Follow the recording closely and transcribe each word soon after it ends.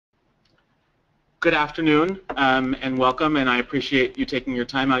Good afternoon and welcome, and I appreciate you taking your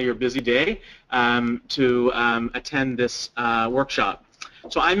time out of your busy day to attend this workshop.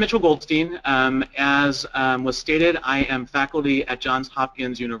 So I'm Mitchell Goldstein. As was stated, I am faculty at Johns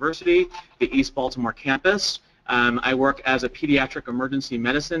Hopkins University, the East Baltimore campus. I work as a pediatric emergency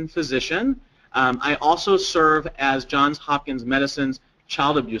medicine physician. I also serve as Johns Hopkins Medicine's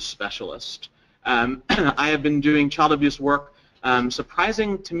child abuse specialist. I have been doing child abuse work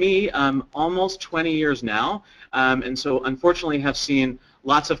surprising to me, almost 20 years now, and so unfortunately have seen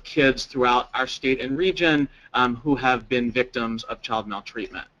lots of kids throughout our state and region who have been victims of child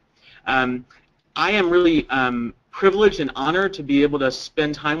maltreatment. I am really privileged and honored to be able to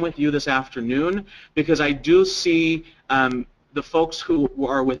spend time with you this afternoon because I do see the folks who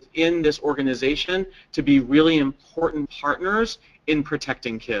are within this organization to be really important partners in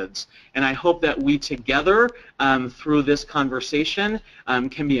protecting kids. And I hope that we together, through this conversation,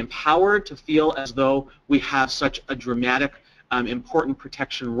 can be empowered to feel as though we have such a dramatic, important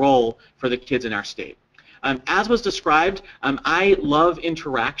protection role for the kids in our state. As was described, I love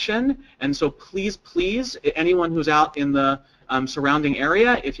interaction, and so please, anyone who's out in the surrounding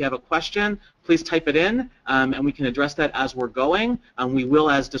area, if you have a question, please type it in, and we can address that as we're going. We will,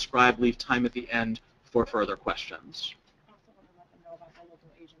 as described, leave time at the end for further questions.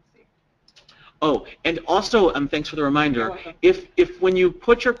 Oh, and also, thanks for the reminder, if when you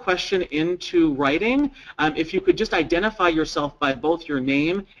put your question into writing, if you could just identify yourself by both your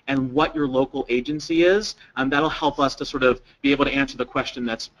name and what your local agency is, that'll help us to sort of be able to answer the question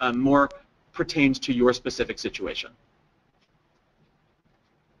that's more pertains to your specific situation.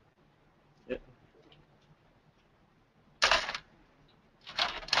 Yeah.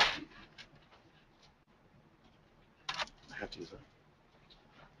 I have to use that.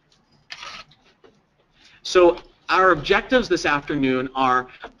 So our objectives this afternoon are,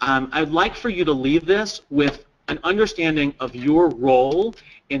 I'd like for you to leave this with an understanding of your role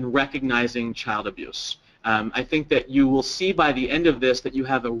in recognizing child abuse. I think that you will see by the end of this that you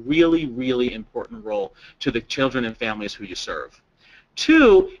have a really, really important role to the children and families who you serve.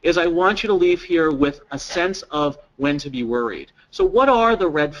 Two is I want you to leave here with a sense of when to be worried. So what are the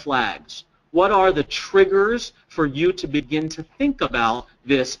red flags? What are the triggers for you to begin to think about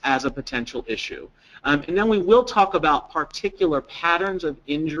this as a potential issue? And then we will talk about particular patterns of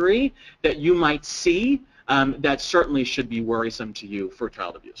injury that you might see that certainly should be worrisome to you for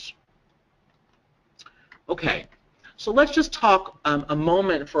child abuse. Okay, so let's just talk a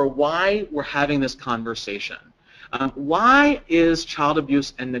moment for why we're having this conversation. Why is child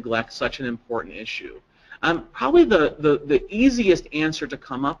abuse and neglect such an important issue? Probably the easiest answer to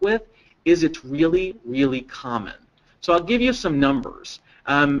come up with is it's really, really common. So I'll give you some numbers.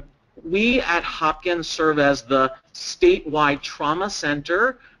 We at Hopkins serve as the statewide trauma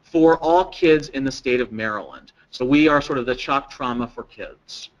center for all kids in the state of Maryland. So we are sort of the shock trauma for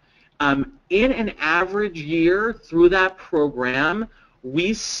kids. In an average year through that program,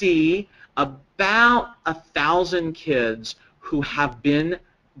 we see about 1,000 kids who have been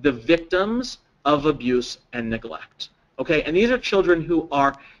the victims of abuse and neglect. Okay, and these are children who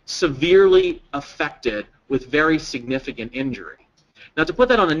are severely affected with very significant injury. Now, to put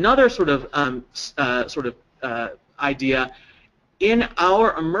that on another sort of idea, in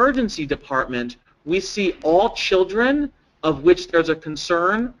our emergency department, we see all children of which there's a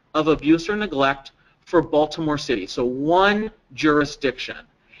concern of abuse or neglect for Baltimore City, so one jurisdiction.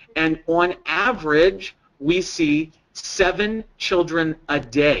 And on average, we see 7 children a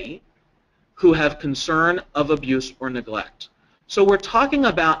day who have concern of abuse or neglect. So we're talking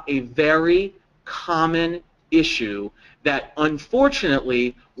about a very common issue that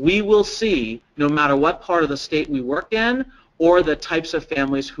unfortunately we will see no matter what part of the state we work in or the types of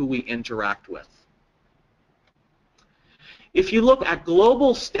families who we interact with. If you look at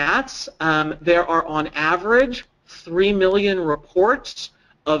global stats, there are on average 3 million reports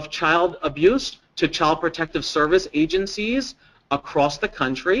of child abuse to Child Protective Service agencies across the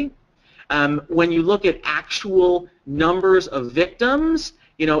country. When you look at actual numbers of victims,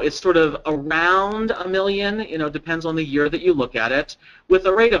 it's sort of around 1 million, depends on the year that you look at it, with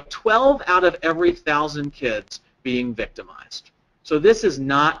a rate of 12 out of every 1,000 kids being victimized. So this is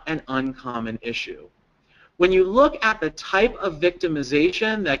not an uncommon issue. When you look at the type of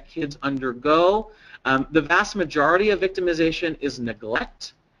victimization that kids undergo, the vast majority of victimization is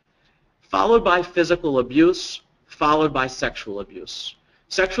neglect, followed by physical abuse, followed by sexual abuse.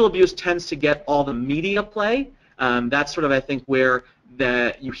 Sexual abuse tends to get all the media play. That's sort of, I think, where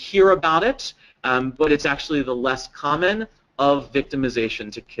you hear about it, but it's actually the less common of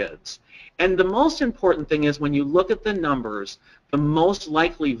victimization to kids. And the most important thing is when you look at the numbers, the most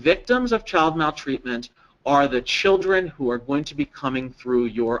likely victims of child maltreatment are the children who are going to be coming through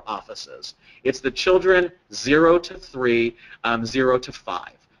your offices. It's the children 0 to 3, 0 to 5.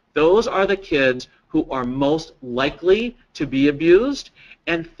 Those are the kids who are most likely to be abused.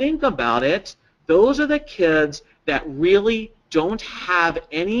 And think about it, those are the kids that really don't have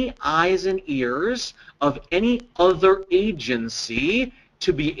any eyes and ears of any other agency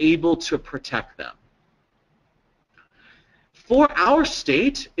to be able to protect them. For our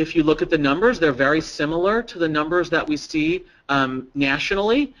state, if you look at the numbers, they're very similar to the numbers that we see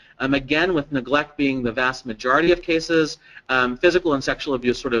nationally. Again, with neglect being the vast majority of cases, physical and sexual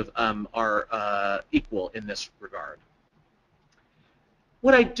abuse sort of are equal in this regard.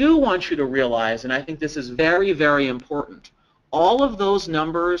 What I do want you to realize, and I think this is very, very important, all of those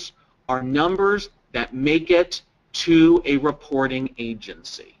numbers are numbers that make it to a reporting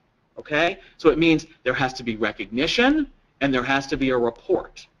agency. Okay? So it means there has to be recognition and there has to be a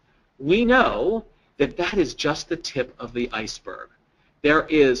report. We know that that is just the tip of the iceberg. There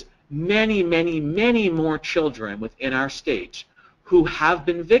is many, many, many more children within our state who have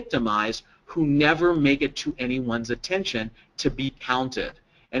been victimized who never make it to anyone's attention to be counted.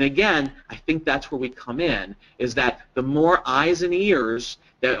 And again, I think that's where we come in, is that the more eyes and ears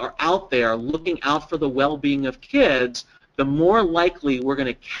that are out there looking out for the well-being of kids, the more likely we're going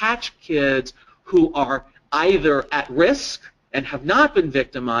to catch kids who are either at risk and have not been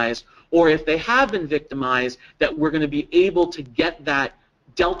victimized, or if they have been victimized, that we're going to be able to get that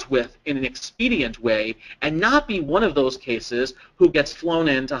dealt with in an expedient way and not be one of those cases who gets flown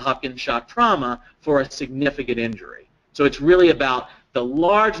into Hopkins shock trauma for a significant injury. So it's really about the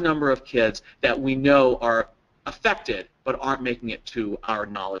large number of kids that we know are affected but aren't making it to our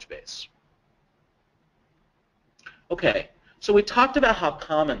knowledge base. Okay, so we talked about how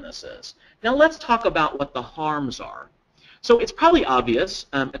common this is. Now let's talk about what the harms are. So it's probably obvious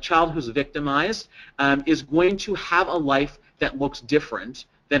a child who's victimized is going to have a life that looks different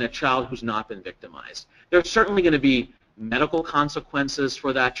than a child who's not been victimized. There's certainly going to be medical consequences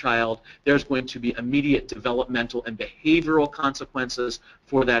for that child. There's going to be immediate developmental and behavioral consequences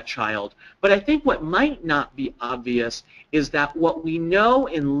for that child. But I think what might not be obvious is that what we know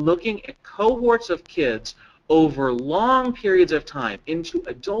in looking at cohorts of kids over long periods of time into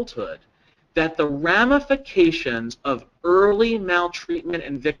adulthood, that the ramifications of early maltreatment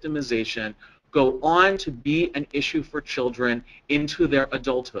and victimization go on to be an issue for children into their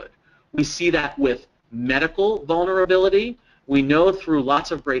adulthood. We see that with medical vulnerability. We know through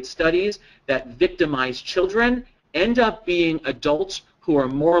lots of great studies that victimized children end up being adults who are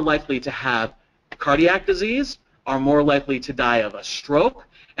more likely to have cardiac disease, are more likely to die of a stroke.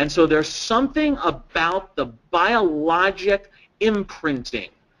 And so there's something about the biologic imprinting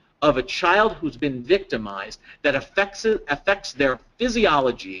of a child who's been victimized that affects their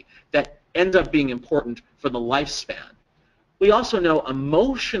physiology that ends up being important for the lifespan. We also know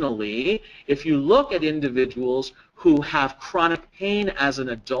emotionally, if you look at individuals who have chronic pain as an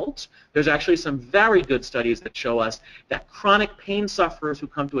adult, there's actually some very good studies that show us that chronic pain sufferers who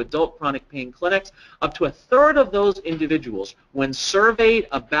come to adult chronic pain clinics, up to 1/3 of those individuals, when surveyed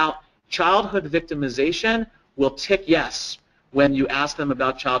about childhood victimization, will tick yes when you ask them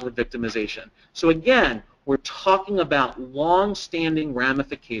about childhood victimization. So again, we're talking about long-standing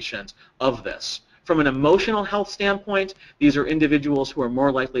ramifications of this. From an emotional health standpoint, these are individuals who are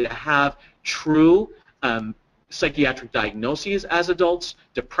more likely to have true psychiatric diagnoses as adults,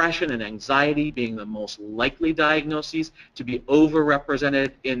 depression and anxiety being the most likely diagnoses to be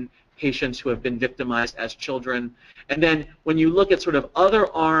overrepresented in patients who have been victimized as children. And then when you look at sort of other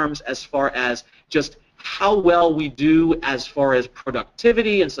arms as far as just how well we do as far as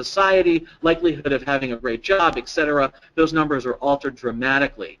productivity in society, likelihood of having a great job, etc., those numbers are altered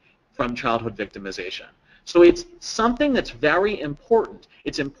dramatically from childhood victimization. So it's something that's very important.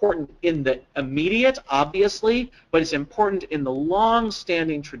 It's important in the immediate, obviously, but it's important in the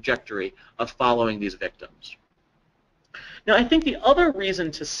long-standing trajectory of following these victims. Now, I think the other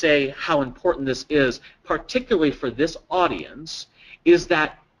reason to say how important this is, particularly for this audience, is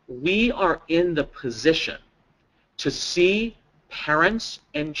that we are in the position to see parents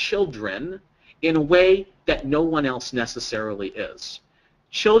and children in a way that no one else necessarily is.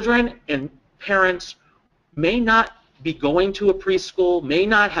 Children and parents may not be going to a preschool, may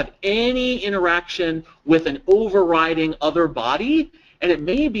not have any interaction with an overriding other body, and it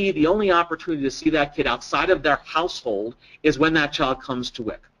may be the only opportunity to see that kid outside of their household is when that child comes to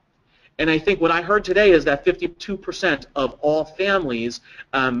WIC. And I think what I heard today is that 52% of all families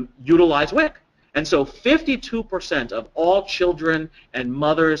utilize WIC. And so 52% of all children and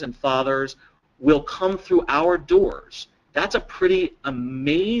mothers and fathers will come through our doors that's a pretty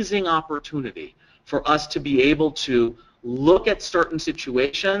amazing opportunity for us to be able to look at certain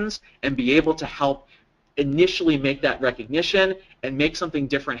situations and be able to help initially make that recognition and make something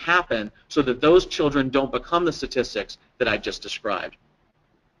different happen so that those children don't become the statistics that I just described.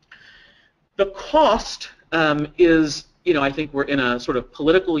 The cost is, I think we're in a sort of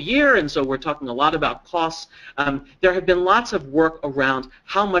political year, and so we're talking a lot about costs. There have been lots of work around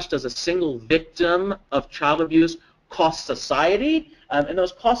how much does a single victim of child abuse cost society, and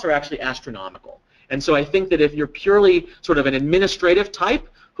those costs are actually astronomical. And so I think that if you're purely sort of an administrative type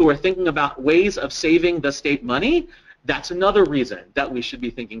who are thinking about ways of saving the state money, that's another reason that we should be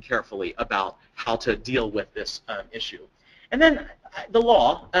thinking carefully about how to deal with this issue. And then the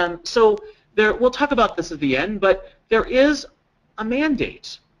law. We'll talk about this at the end, but there is a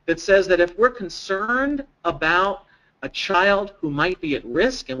mandate that says that if we're concerned about a child who might be at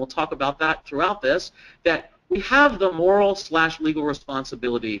risk, and we'll talk about that throughout this, that we have the moral/legal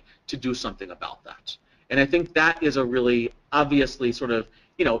responsibility to do something about that. And I think that is a really obviously sort of,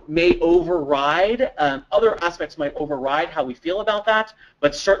 may override, other aspects might override how we feel about that,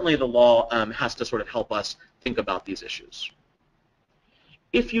 but certainly the law has to sort of help us think about these issues.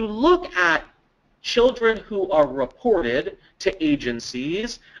 If you look at children who are reported to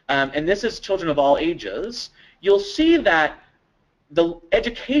agencies, and this is children of all ages, you'll see that the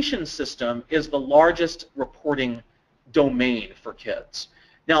education system is the largest reporting domain for kids.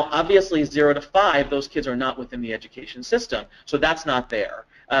 Now, obviously, 0 to 5, those kids are not within the education system, so that's not there.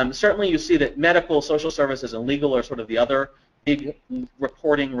 Certainly, you see that medical, social services, and legal are sort of the other big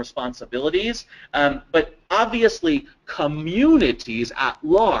reporting responsibilities, but obviously, communities at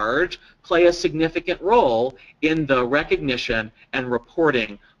large play a significant role in the recognition and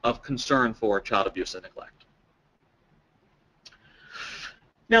reporting of concern for child abuse and neglect.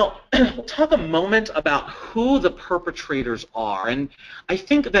 Now, we'll talk a moment about who the perpetrators are, and I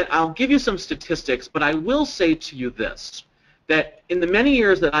think that I'll give you some statistics, but I will say to you this, that in the many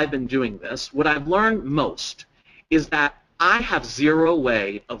years that I've been doing this, what I've learned most is that I have zero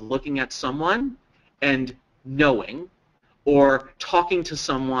way of looking at someone and knowing, or talking to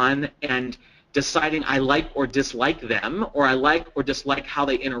someone and deciding I like or dislike them, or I like or dislike how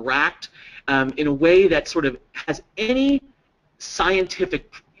they interact in a way that sort of has any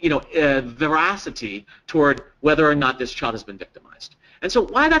scientific, veracity toward whether or not this child has been victimized. And so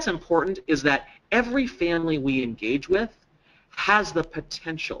why that's important is that every family we engage with has the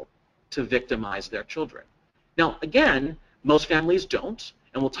potential to victimize their children. Now, again, most families don't,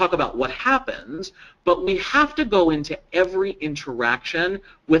 and we'll talk about what happens, but we have to go into every interaction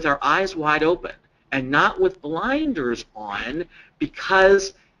with our eyes wide open and not with blinders on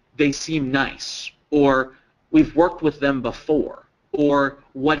because they seem nice, or we've worked with them before, or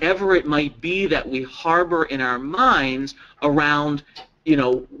whatever it might be that we harbor in our minds around,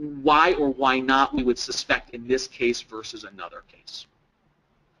 why or why not we would suspect in this case versus another case.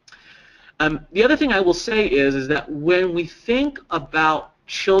 The other thing I will say is that when we think about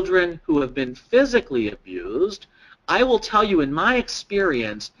children who have been physically abused, I will tell you in my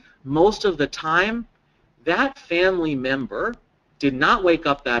experience, most of the time, that family member did not wake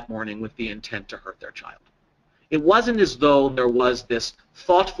up that morning with the intent to hurt their child. It wasn't as though there was this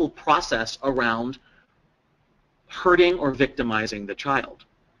thoughtful process around hurting or victimizing the child.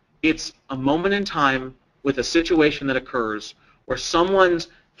 It's a moment in time with a situation that occurs where someone's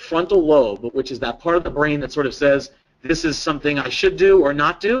frontal lobe, which is that part of the brain that sort of says, this is something I should do or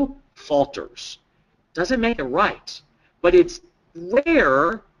not do, falters. Doesn't make it right. But it's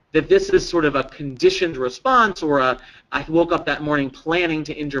rare that this is sort of a conditioned response or I woke up that morning planning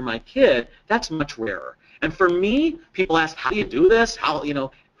to injure my kid. That's much rarer. And for me, people ask, how do you do this?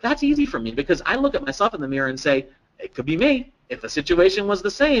 That's easy for me because I look at myself in the mirror and say, it could be me. If the situation was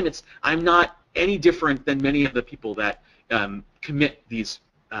the same, I'm not any different than many of the people that commit these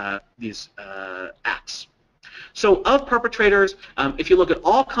acts. So of perpetrators, if you look at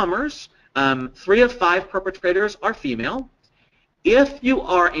all comers, 3 of 5 perpetrators are female. If you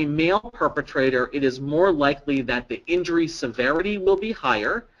are a male perpetrator, it is more likely that the injury severity will be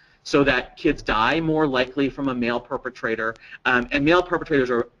higher, so that kids die more likely from a male perpetrator. And male perpetrators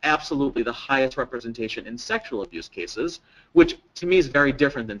are absolutely the highest representation in sexual abuse cases, which to me is very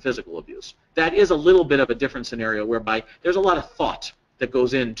different than physical abuse. That is a little bit of a different scenario whereby there's a lot of thought that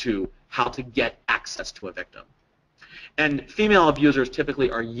goes into how to get access to a victim. And female abusers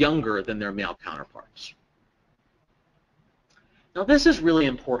typically are younger than their male counterparts. Now this is really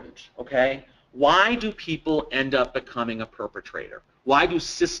important, okay? Why do people end up becoming a perpetrator? Why do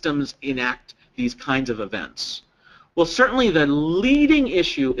systems enact these kinds of events? Well, certainly the leading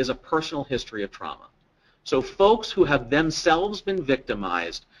issue is a personal history of trauma. So folks who have themselves been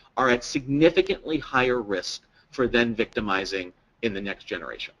victimized are at significantly higher risk for then victimizing in the next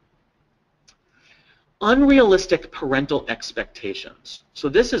generation. Unrealistic parental expectations. So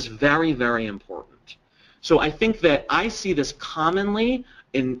this is very, very important. So I think that I see this commonly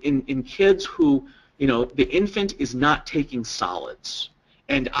in kids who, you know, the infant is not taking solids.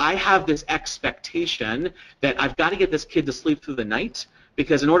 And I have this expectation that I've got to get this kid to sleep through the night,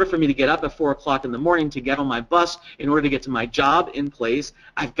 because in order for me to get up at 4 o'clock in the morning to get on my bus, in order to get to my job in place,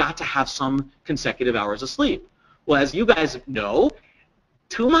 I've got to have some consecutive hours of sleep. Well, as you guys know,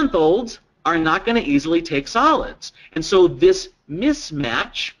 2-month-olds are not going to easily take solids. And so this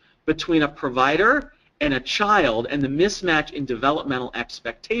mismatch between a provider and a child, and the mismatch in developmental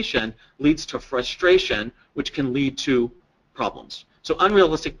expectation, leads to frustration, which can lead to problems. So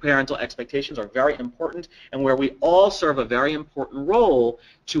unrealistic parental expectations are very important, and where we all serve a very important role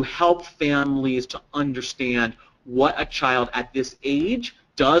to help families to understand what a child at this age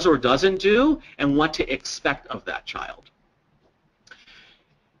does or doesn't do, and what to expect of that child.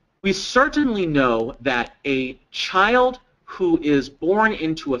 We certainly know that a child who is born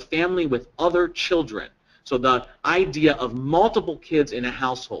into a family with other children, so the idea of multiple kids in a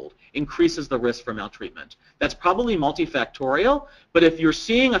household, increases the risk for maltreatment. That's probably multifactorial, but if you're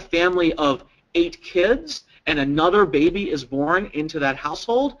seeing a family of 8 kids and another baby is born into that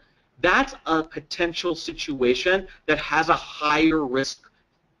household, that's a potential situation that has a higher risk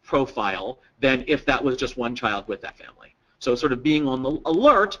profile than if that was just one child with that family. So sort of being on the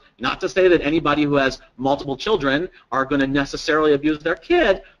alert, not to say that anybody who has multiple children are going to necessarily abuse their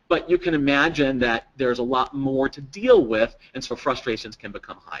kid, but you can imagine that there's a lot more to deal with, and so frustrations can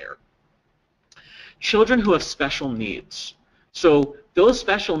become higher. Children who have special needs. So those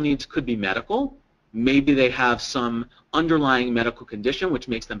special needs could be medical. Maybe they have some underlying medical condition which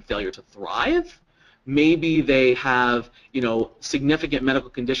makes them failure to thrive. Maybe they have, you know, significant medical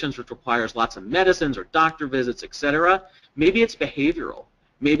conditions which requires lots of medicines or doctor visits, etc. Maybe it's behavioral.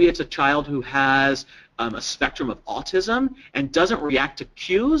 Maybe it's a child who has a spectrum of autism and doesn't react to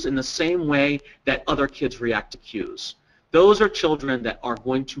cues in the same way that other kids react to cues. Those are children that are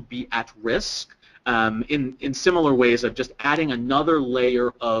going to be at risk in similar ways of just adding another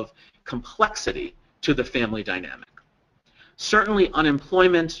layer of complexity to the family dynamic. Certainly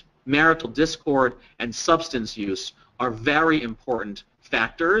unemployment, marital discord, and substance use are very important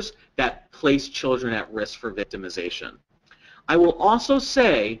factors that place children at risk for victimization. I will also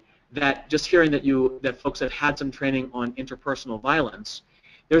say that just hearing that folks have had some training on interpersonal violence,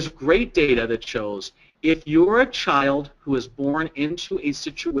 there's great data that shows if you're a child who is born into a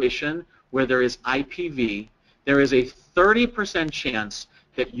situation where there is IPV, there is a 30% chance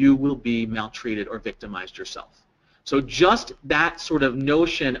that you will be maltreated or victimized yourself. So just that sort of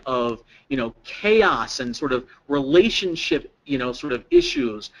notion of, you know, chaos and sort of relationship, you know, sort of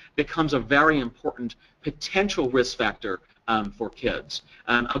issues becomes a very important potential risk factor for kids.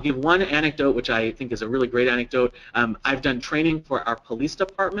 I'll give one anecdote, which I think is a really great anecdote. I've done training for our police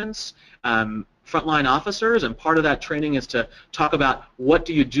departments, frontline officers, and part of that training is to talk about what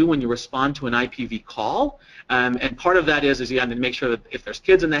do you do when you respond to an IPV call. And part of that is you have to make sure that if there's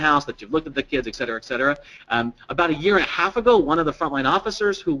kids in the house, that you've looked at the kids, et cetera, et cetera. About a year and a half ago, one of the frontline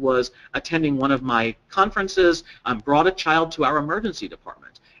officers who was attending one of my conferences brought a child to our emergency department.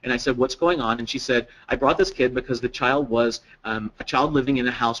 And I said, what's going on? And she said, I brought this kid because the child was a child living in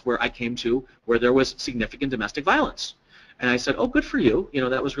a house where I came to where there was significant domestic violence. And I said, oh, good for you. You know,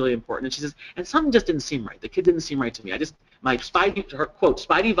 that was really important. And she says, and something just didn't seem right. The kid didn't seem right to me. My spidey, her quote,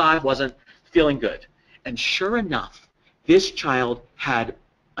 spidey vibe wasn't feeling good. And sure enough, this child had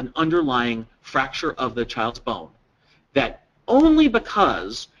an underlying fracture of the child's bone that only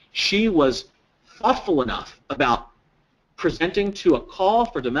because she was thoughtful enough about presenting to a call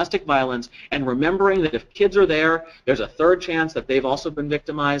for domestic violence and remembering that if kids are there, there's a third chance that they've also been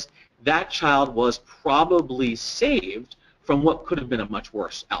victimized, that child was probably saved from what could have been a much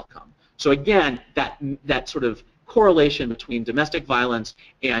worse outcome. So again, that sort of correlation between domestic violence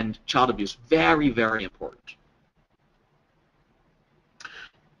and child abuse, very, very important.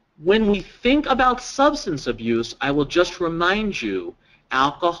 When we think about substance abuse, I will just remind you,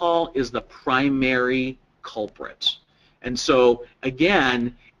 alcohol is the primary culprit. And so,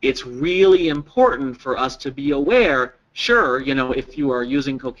 again, it's really important for us to be aware, sure, you know, if you are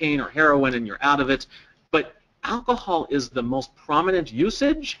using cocaine or heroin and you're out of it, but alcohol is the most prominent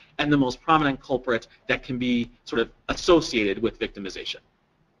usage and the most prominent culprit that can be sort of associated with victimization.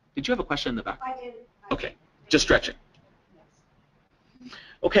 Did you have a question in the back? I did. Okay, just stretching.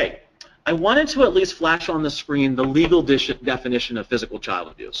 Okay, I wanted to at least flash on the screen the legal definition of physical child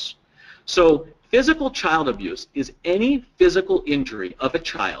abuse. So Physical child abuse is any physical injury of a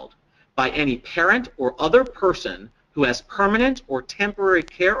child by any parent or other person who has permanent or temporary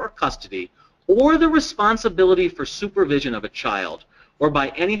care or custody or the responsibility for supervision of a child, or by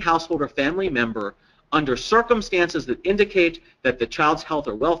any household or family member under circumstances that indicate that the child's health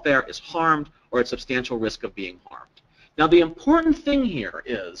or welfare is harmed or at substantial risk of being harmed. Now, the important thing here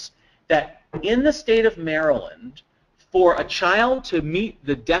is that in the state of Maryland, for a child to meet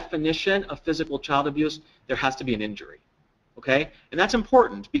the definition of physical child abuse, there has to be an injury, okay? And that's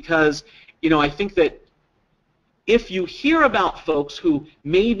important because, you know, I think that if you hear about folks who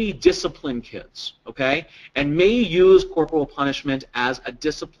maybe discipline kids, okay, and may use corporal punishment as a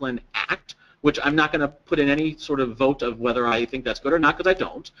discipline act, which I'm not going to put in any sort of vote of whether I think that's good or not, because I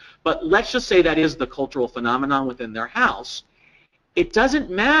don't, but let's just say that is the cultural phenomenon within their house, it doesn't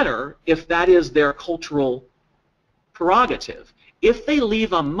matter if that is their cultural prerogative. If they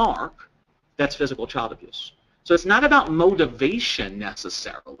leave a mark, that's physical child abuse. So it's not about motivation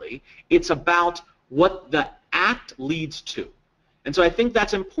necessarily, it's about what the act leads to. And so I think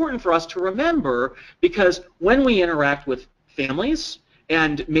that's important for us to remember, because when we interact with families,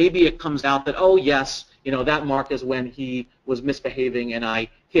 and maybe it comes out that, oh yes, you know, that mark is when he was misbehaving and I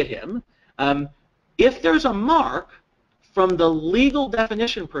hit him. If there's a mark, from the legal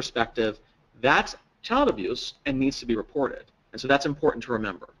definition perspective, that's child abuse and needs to be reported. And so that's important to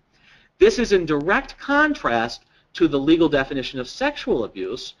remember. This is in direct contrast to the legal definition of sexual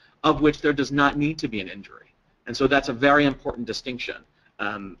abuse, of which there does not need to be an injury. And so that's a very important distinction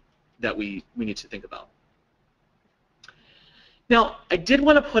that we need to think about. Now, I did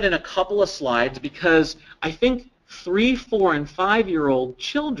want to put in a couple of slides because I think 3-, 4-, and 5-year-old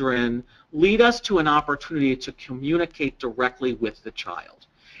children lead us to an opportunity to communicate directly with the child.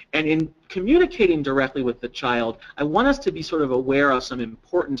 And in communicating directly with the child, I want us to be sort of aware of some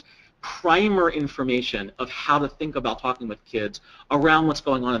important primer information of how to think about talking with kids around what's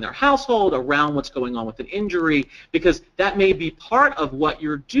going on in their household, around what's going on with an injury, because that may be part of what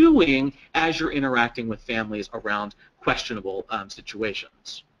you're doing as you're interacting with families around questionable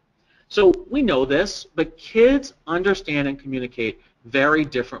situations. So we know this, but kids understand and communicate very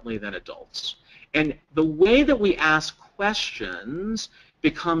differently than adults. And the way that we ask questions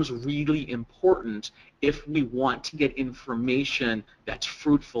becomes really important if we want to get information that's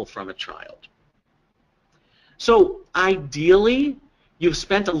fruitful from a child. So ideally, you've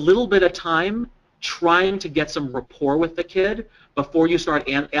spent a little bit of time trying to get some rapport with the kid before you start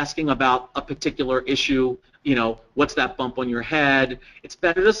asking about a particular issue. You know, what's that bump on your head? It's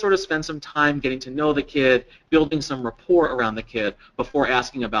better to sort of spend some time getting to know the kid, building some rapport around the kid before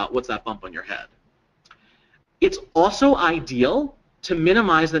asking about what's that bump on your head. It's also ideal to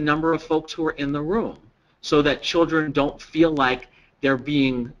minimize the number of folks who are in the room so that children don't feel like they're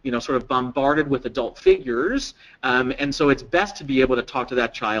being, you know, sort of bombarded with adult figures, and so it's best to be able to talk to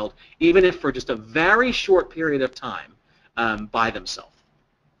that child, even if for just a very short period of time, by themselves.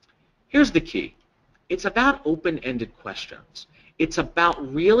 Here's the key. It's about open-ended questions. It's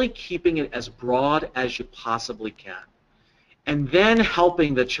about really keeping it as broad as you possibly can, and then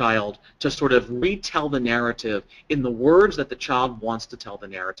helping the child to sort of retell the narrative in the words that the child wants to tell the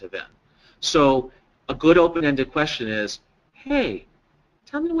narrative in. So a good open-ended question is, hey,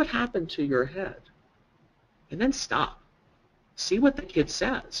 tell me what happened to your head. And then stop. See what the kid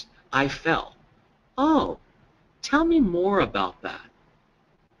says. I fell. Oh, tell me more about that.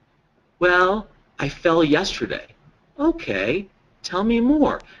 Well, I fell yesterday. Okay, tell me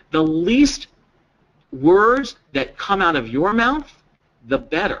more. The least words that come out of your mouth, the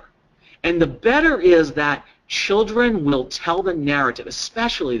better. And the better is that children will tell the narrative,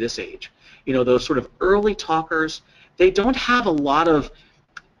 especially this age. You know, those sort of early talkers, they don't have a lot of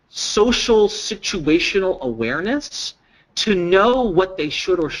social situational awareness to know what they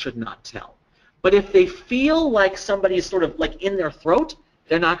should or should not tell. But if they feel like somebody's sort of like in their throat,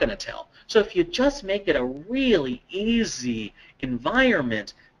 they're not going to tell. So if you just make it a really easy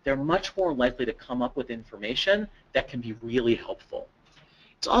environment, they're much more likely to come up with information that can be really helpful.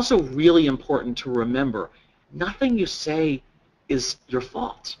 It's also really important to remember, nothing you say is your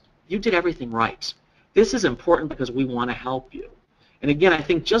fault. You did everything right. This is important because we want to help you. And again, I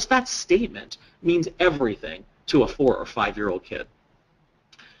think just that statement means everything to a 4- or 5-year-old kid.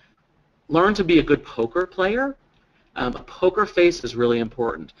 Learn to be a good poker player. A poker face is really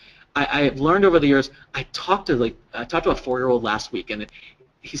important. I've learned over the years, I talked to a 4-year-old last week, and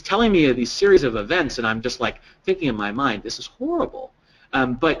he's telling me of these series of events, and I'm just like thinking in my mind, this is horrible.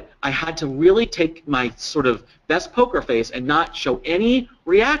 But I had to really take my sort of best poker face and not show any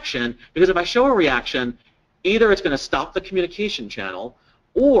reaction, because if I show a reaction, either it's going to stop the communication channel,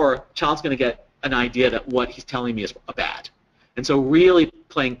 or child's going to get an idea that what he's telling me is bad. And so really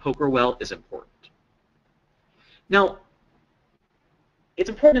playing poker well is important. Now, it's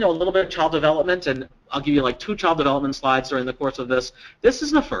important to know a little bit of child development, and I'll give you like 2 child development slides during the course of this. This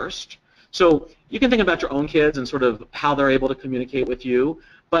is the first. So you can think about your own kids and sort of how they're able to communicate with you.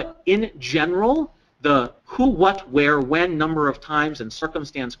 But in general, the who, what, where, when number of times and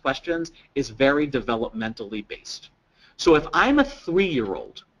circumstance questions is very developmentally based. So if I'm a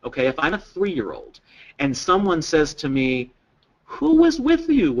 3-year-old, okay, if I'm a 3-year-old and someone says to me, who was with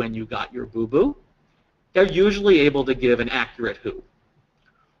you when you got your boo-boo? They're usually able to give an accurate who.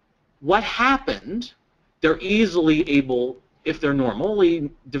 What happened, they're easily able, if they're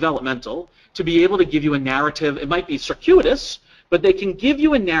normally developmental, to be able to give you a narrative. It might be circuitous, but they can give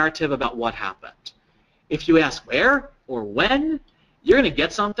you a narrative about what happened. If you ask where or when, you're going to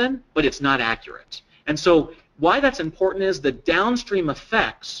get something, but it's not accurate. And so why that's important is the downstream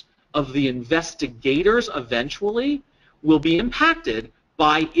effects of the investigators eventually will be impacted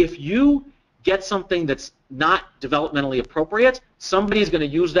by if you get something that's not developmentally appropriate, somebody's going to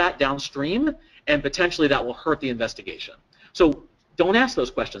use that downstream, and potentially that will hurt the investigation. So don't ask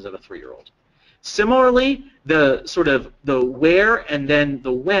those questions of a 3-year-old. Similarly, the sort of the where and then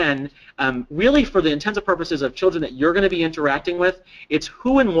the when, really for the intents and purposes of children that you're going to be interacting with, it's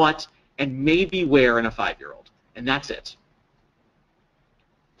who and what and maybe where in a 5-year-old. And that's it.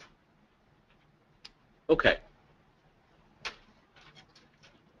 Okay.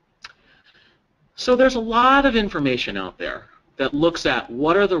 So there's a lot of information out there that looks at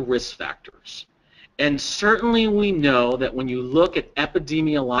what are the risk factors. And certainly we know that when you look at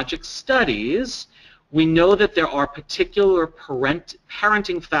epidemiologic studies, we know that there are particular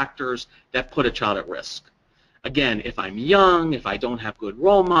parenting factors that put a child at risk. Again, if I'm young, if I don't have good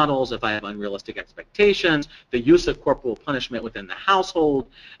role models, if I have unrealistic expectations, the use of corporal punishment within the household,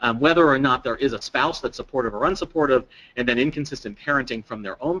 whether or not there is a spouse that's supportive or unsupportive, and then inconsistent parenting from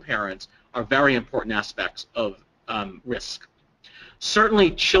their own parents are very important aspects of risk.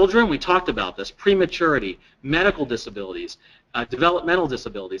 Certainly children, we talked about this, prematurity, medical disabilities, developmental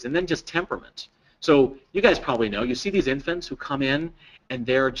disabilities, and then just temperament. So you guys probably know, you see these infants who come in and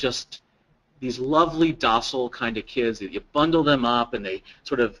they're just these lovely, docile kind of kids. You bundle them up and they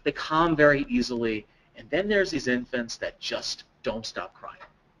calm very easily. And then there's these infants that just don't stop crying.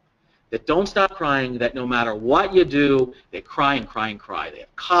 That don't stop crying, that no matter what you do, they cry and cry and cry. They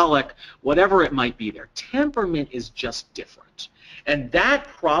have colic, whatever it might be. Their temperament is just different. And that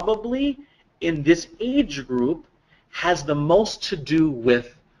probably, in this age group, has the most to do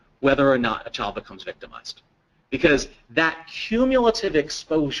with whether or not a child becomes victimized. Because that cumulative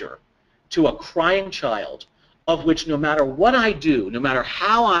exposure to a crying child, of which no matter what I do, no matter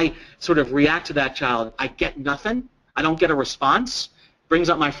how I sort of react to that child, I get nothing, I don't get a response, brings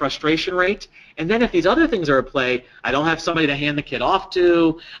up my frustration rate. And then if these other things are at play, I don't have somebody to hand the kid off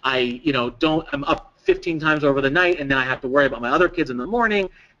to, I'm up 15 times over the night, and then I have to worry about my other kids in the morning.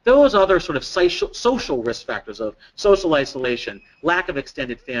 Those other sort of social risk factors of social isolation, lack of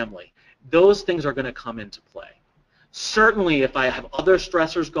extended family, those things are going to come into play. Certainly, if I have other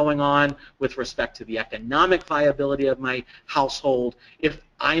stressors going on with respect to the economic viability of my household, if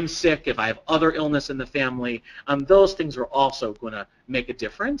I'm sick, if I have other illness in the family, those things are also going to make a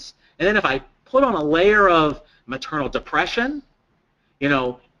difference. And then if I put on a layer of maternal depression,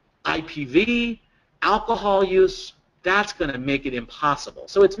 IPV, alcohol use, that's going to make it impossible.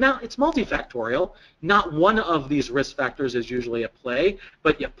 So it's multifactorial. Not one of these risk factors is usually at play,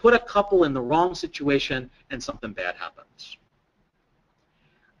 but you put a couple in the wrong situation and something bad happens.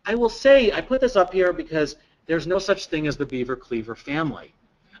 I will say, I put this up here because there's no such thing as the Beaver-Cleaver family.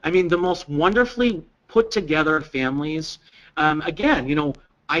 I mean, the most wonderfully put together families, again,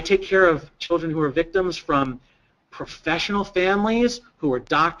 I take care of children who are victims from professional families who are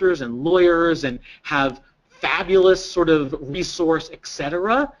doctors and lawyers and have fabulous sort of resource,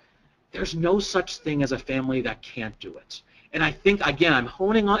 etc. There's no such thing as a family that can't do it. And I think, again, I'm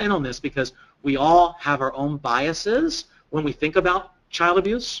honing in on this because we all have our own biases when we think about child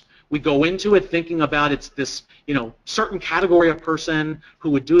abuse. We go into it thinking about it's this, certain category of person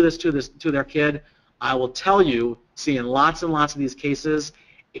who would do this to their kid. I will tell you, seeing lots and lots of these cases,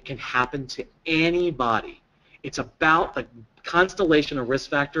 it can happen to anybody. It's about the constellation of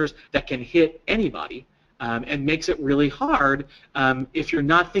risk factors that can hit anybody. And makes it really hard if you're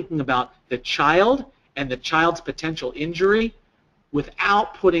not thinking about the child and the child's potential injury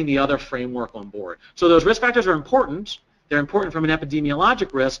without putting the other framework on board. So those risk factors are important. They're important from an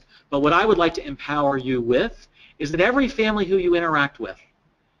epidemiologic risk, but what I would like to empower you with is that every family who you interact with,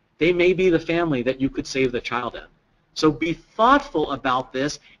 they may be the family that you could save the child in. So be thoughtful about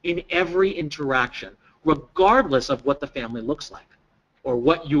this in every interaction, regardless of what the family looks like or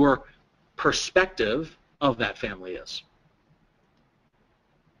what your perspective of that family is.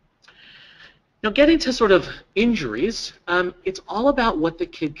 Now, getting to sort of injuries, it's all about what the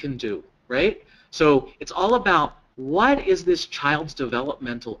kid can do, right? So it's all about what is this child's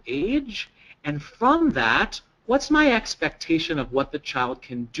developmental age, and from that, what's my expectation of what the child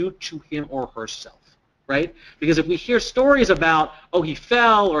can do to him or herself, right? Because if we hear stories about, oh, he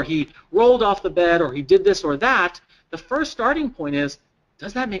fell, or he rolled off the bed, or he did this or that, the first starting point is,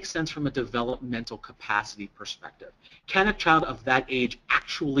 does that make sense from a developmental capacity perspective? Can a child of that age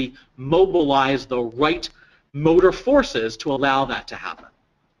actually mobilize the right motor forces to allow that to happen?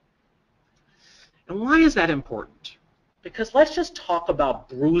 And why is that important? Because let's just talk about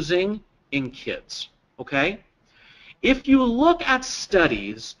bruising in kids, okay? If you look at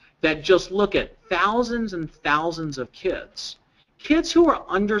studies that just look at thousands and thousands of kids, kids who are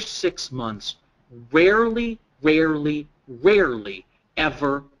under 6 months rarely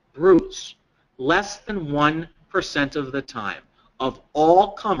ever bruise. Less than 1% of the time of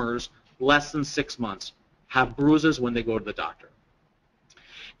all comers less than 6 months have bruises when they go to the doctor.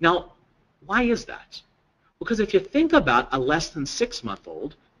 Now, why is that? Because if you think about a less than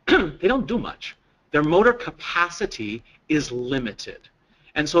 6-month-old, they don't do much. Their motor capacity is limited.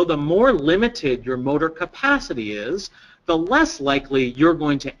 And so the more limited your motor capacity is, the less likely you're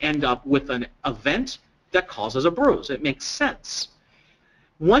going to end up with an event that causes a bruise. It makes sense.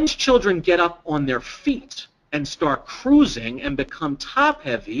 Once children get up on their feet and start cruising and become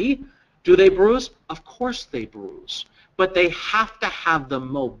top-heavy, do they bruise? Of course they bruise. But they have to have the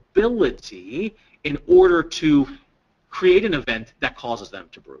mobility in order to create an event that causes them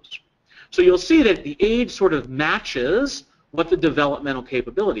to bruise. So you'll see that the age sort of matches what the developmental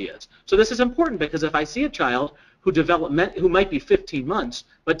capability is. So this is important because if I see a child who might be 15 months,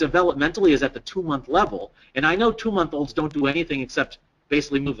 but developmentally is at the 2-month level, and I know 2-month-olds don't do anything except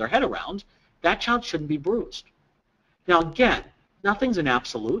basically move their head around, that child shouldn't be bruised. Now again, nothing's an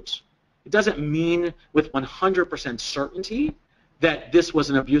absolute. It doesn't mean with 100% certainty that this was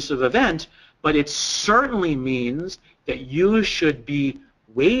an abusive event, but it certainly means that you should be,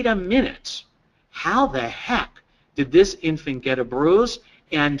 wait a minute, how the heck did this infant get a bruise?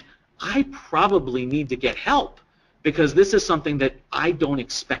 And I probably need to get help because this is something that I don't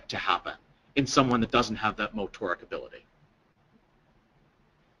expect to happen in someone that doesn't have that motoric ability.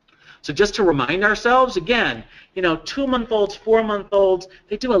 So just to remind ourselves, again, 2-month-olds, 4-month-olds,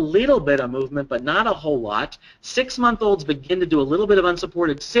 they do a little bit of movement, but not a whole lot. 6-month-olds begin to do a little bit of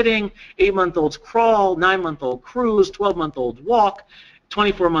unsupported sitting. 8-month-olds crawl. 9-month-old cruise. 12-month-olds walk.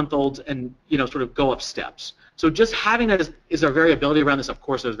 24-month-olds and sort of go up steps. So just having that is there variability around this? Of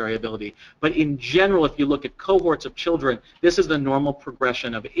course there's variability. But in general, if you look at cohorts of children, this is the normal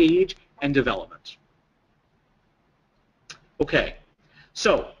progression of age and development. Okay,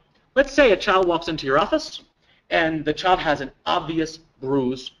 so let's say a child walks into your office and the child has an obvious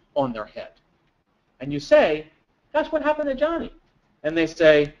bruise on their head. And you say, gosh, what happened to Johnny? And they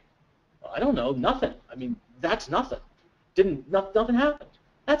say, well, I don't know, nothing. I mean, that's nothing. Nothing happened.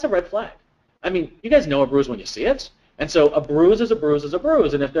 That's a red flag. I mean, you guys know a bruise when you see it. And so a bruise is a bruise is a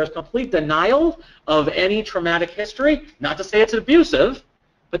bruise. And if there's complete denial of any traumatic history, not to say it's abusive,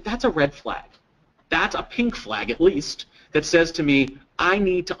 but that's a red flag. That's a pink flag, at least, that says to me, I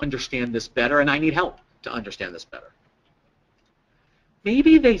need to understand this better, and I need help to understand this better.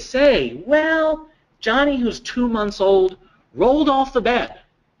 Maybe they say, well, Johnny, who's 2 months old, rolled off the bed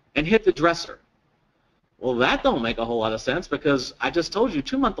and hit the dresser. Well, that don't make a whole lot of sense because I just told you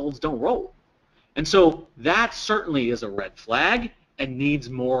 2-month-olds don't roll. And so that certainly is a red flag and needs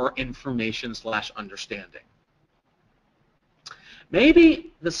more information / understanding.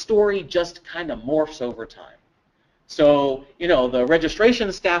 Maybe the story just kind of morphs over time. So, the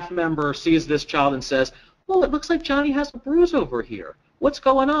registration staff member sees this child and says, well, it looks like Johnny has a bruise over here. What's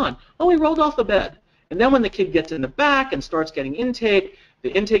going on? Oh, he rolled off the bed. And then when the kid gets in the back and starts getting intake,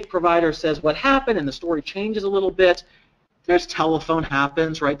 the intake provider says what happened, and the story changes a little bit. There's telephone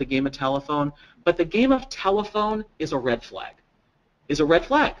happens, right, the game of telephone. But the game of telephone is a red flag.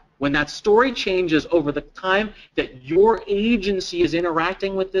 When that story changes over the time that your agency is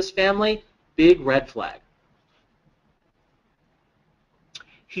interacting with this family, big red flag.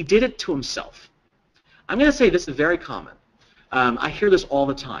 He did it to himself. I'm going to say this is very common. I hear this all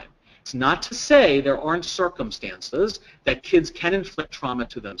the time. It's not to say there aren't circumstances that kids can inflict trauma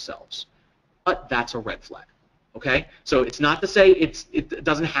to themselves, but that's a red flag. Okay, so it's not to say it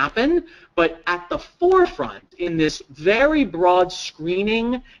doesn't happen, but at the forefront in this very broad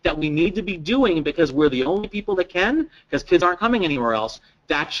screening that we need to be doing because we're the only people that can, because kids aren't coming anywhere else,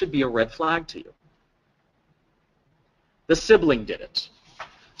 that should be a red flag to you. The sibling did it.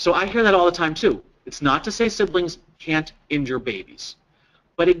 So I hear that all the time too. It's not to say siblings can't injure babies,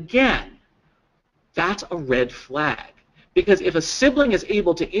 but again, that's a red flag. Because if a sibling is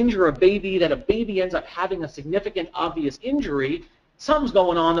able to injure a baby, that a baby ends up having a significant obvious injury, something's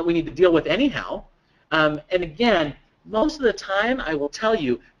going on that we need to deal with anyhow. And again, most of the time, I will tell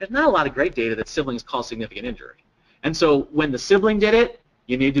you, there's not a lot of great data that siblings cause significant injury. And so when the sibling did it,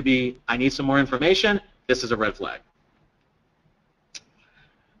 you need to be, I need some more information, this is a red flag.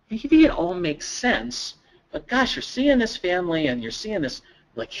 Maybe it all makes sense, but gosh, you're seeing this family and you're seeing this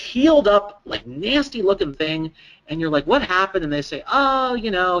like healed up, like nasty looking thing, and you're like, what happened? And they say, oh, you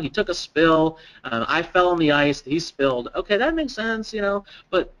know, he took a spill, I fell on the ice, he spilled. Okay, that makes sense, you know,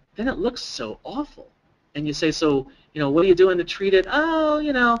 but then it looks so awful. And you say, so, you know, what are you doing to treat it? Oh,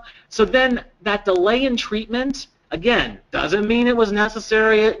 you know. So then delay in treatment, again, doesn't mean it was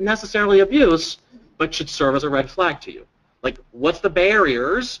necessarily abuse, but should serve as a red flag to you. Like, what's the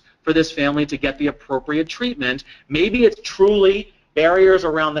barriers for this family to get the appropriate treatment? Maybe it's truly barriers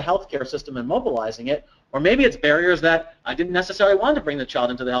around the healthcare system and mobilizing it, or maybe it's barriers that I didn't necessarily want to bring the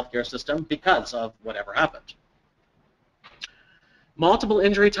child into the healthcare system because of whatever happened. Multiple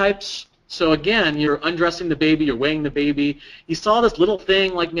injury types. So again, you're undressing the baby, you're weighing the baby. You saw this little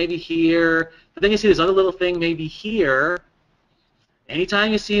thing like maybe here, but then you see this other little thing maybe here.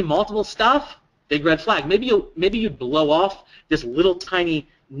 Anytime you see multiple stuff, big red flag. Maybe you'd blow off this little tiny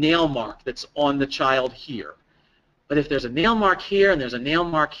nail mark that's on the child here. But if there's a nail mark here and there's a nail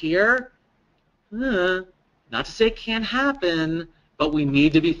mark here, not to say it can't happen, but we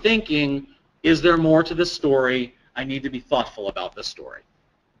need to be thinking, is there more to this story? I need to be thoughtful about this story.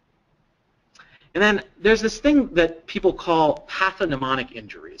 And then there's this thing that people call pathognomonic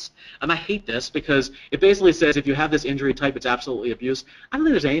injuries. And I hate this because it basically says if you have this injury type, it's absolutely abuse. I don't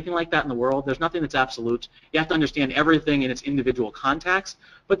think there's anything like that in the world. There's nothing that's absolute. You have to understand everything in its individual context.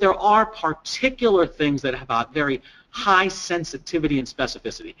 But there are particular things that have a very high sensitivity and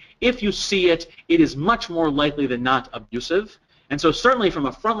specificity. If you see it, it is much more likely than not abusive. And so certainly from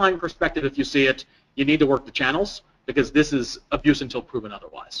a frontline perspective, if you see it, you need to work the channels because this is abuse until proven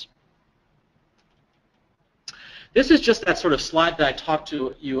otherwise. This is just that sort of slide that I talked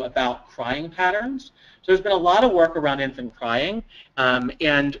to you about crying patterns. So there's been a lot of work around infant crying,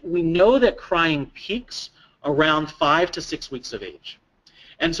 and we know that crying peaks around 5 to 6 weeks of age.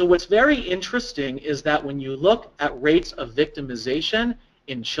 And so what's very interesting is that when you look at rates of victimization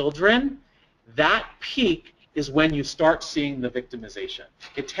in children, that peak is when you start seeing the victimization.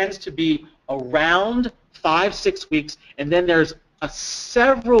 It tends to be around 5, 6 weeks, and then there's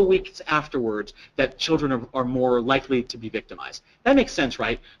several weeks afterwards that children are more likely to be victimized. That makes sense,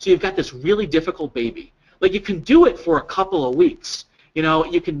 right? So you've got this really difficult baby. Like, you can do it for a couple of weeks. You know,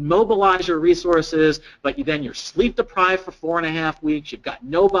 you can mobilize your resources, but then you're sleep deprived for 4.5 weeks. You've got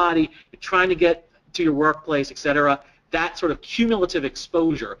nobody. You're trying to get to your workplace, etc. That sort of cumulative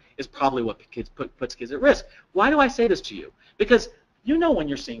exposure is probably what puts kids at risk. Why do I say this to you? Because you know when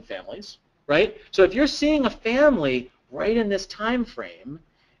you're seeing families, right? So if you're seeing a family right in this time frame,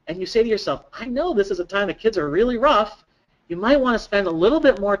 and you say to yourself, I know this is a time that kids are really rough, you might want to spend a little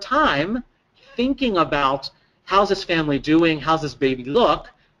bit more time thinking about how's this family doing, how's this baby look,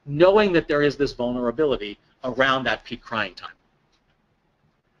 knowing that there is this vulnerability around that peak crying time.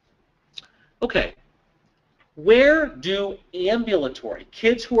 Okay, where do ambulatory,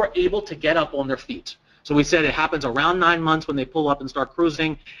 kids who are able to get up on their feet, so we said it happens around 9 months when they pull up and start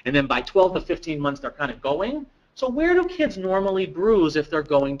cruising, and then by 12 to 15 months they're kind of going. So where do kids normally bruise if they're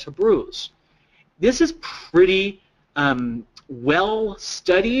going to bruise? This is pretty well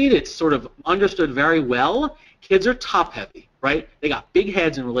studied. It's sort of understood very well. Kids are top heavy, right? They got big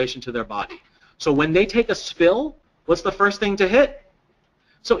heads in relation to their body. So when they take a spill, what's the first thing to hit?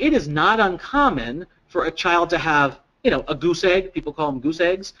 So it is not uncommon for a child to have, you know, a goose egg. People call them goose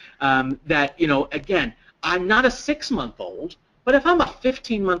eggs. That, you know, again, I'm not a 6-month-old, but if I'm a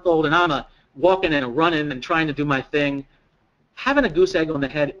 15-month-old and I'm walking and running and trying to do my thing, having a goose egg on the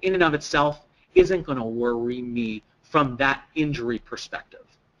head in and of itself isn't going to worry me from that injury perspective.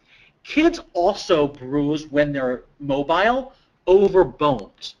 Kids also bruise when they're mobile over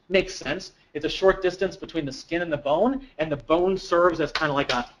bones. Makes sense. It's a short distance between the skin and the bone serves as kind of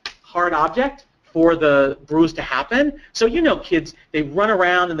like a hard object for the bruise to happen. So you know kids, they run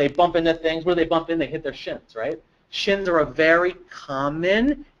around and they bump into things. Where they bump in, they hit their shins, right? Shins are a very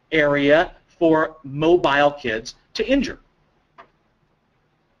common area for mobile kids to injure.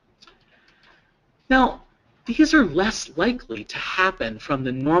 Now, these are less likely to happen from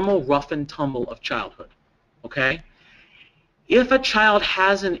the normal rough and tumble of childhood, okay? If a child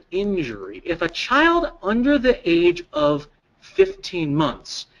has an injury, if a child under the age of 15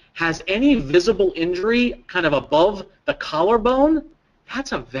 months has any visible injury kind of above the collarbone,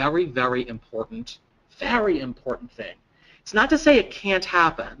 that's a very, very important thing. It's not to say it can't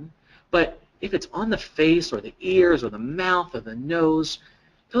happen, but if it's on the face or the ears or the mouth or the nose,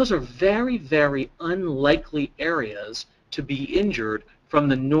 those are very, very unlikely areas to be injured from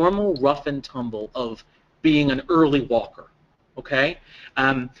the normal rough and tumble of being an early walker, okay?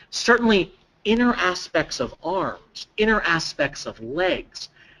 Certainly inner aspects of arms, inner aspects of legs,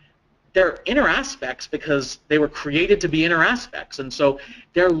 they're inner aspects because they were created to be inner aspects, and so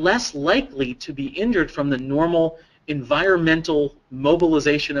they're less likely to be injured from the normal environmental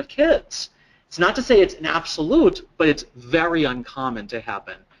mobilization of kids. It's not to say it's an absolute, but it's very uncommon to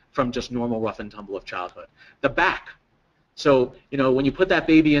happen from just normal rough and tumble of childhood. The back. So, you know, when you put that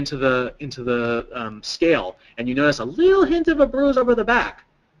baby into the scale and you notice a little hint of a bruise over the back,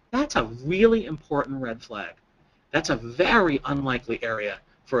 that's a really important red flag. That's a very unlikely area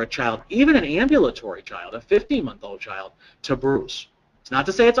for a child, even an ambulatory child, a 15-month-old child, to bruise. It's not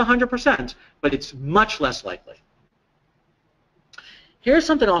to say it's 100%, but it's much less likely. Here's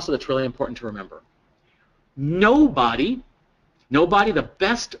something also that's really important to remember. Nobody, the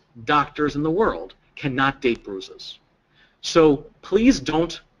best doctors in the world, cannot date bruises. So please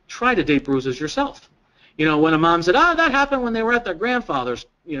don't try to date bruises yourself. You know, when a mom said, oh, that happened when they were at their grandfather's,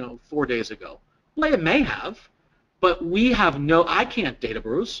 4 days ago. Well, it may have, but I can't date a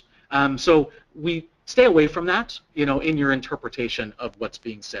bruise. So we stay away from that, in your interpretation of what's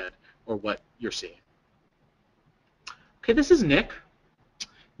being said or what you're seeing. Okay, this is Nick.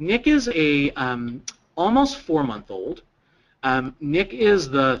 Nick is a almost 4-month-old. Nick is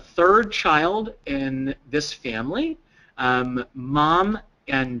the third child in this family. Mom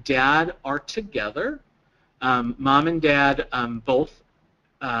and Dad are together. Mom and Dad both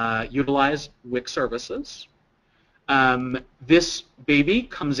utilize WIC services. This baby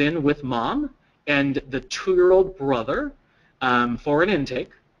comes in with Mom and the 2-year-old brother for an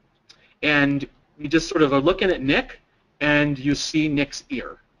intake. And you just sort of are looking at Nick, and you see Nick's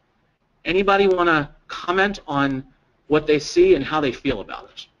ear. Anybody want to comment on what they see and how they feel about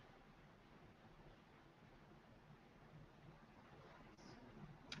it?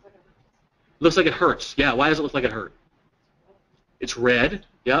 Looks like it hurts. Yeah, why does it look like it hurt? It's red.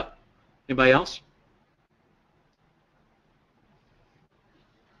 Yep. Anybody else?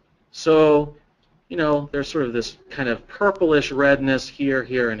 So, there's sort of this kind of purplish redness here,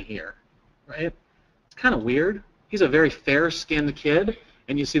 here, and here, right? It's kind of weird. He's a very fair-skinned kid,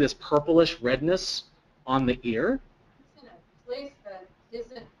 and you see this purplish redness on the ear. It's in a place that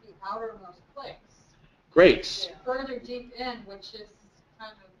isn't the outermost place. Great. It's further deep in, which is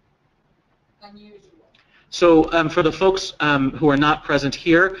kind of unusual. So for the folks who are not present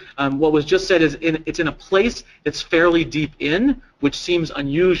here, what was just said is it's in a place that's fairly deep in, which seems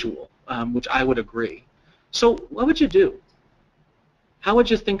unusual, which I would agree. So what would you do? How would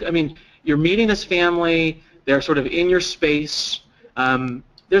you think? I mean, you're meeting this family. They're sort of in your space.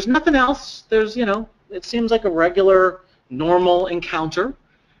 There's nothing else. There's, it seems like a regular, normal encounter.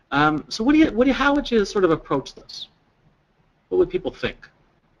 So how would you sort of approach this? What would people think?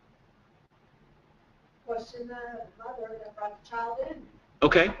 Question the mother that brought the child in.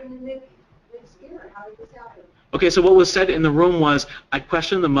 Okay. What happened in Nick's ear? How did this happen? Okay, so what was said in the room was I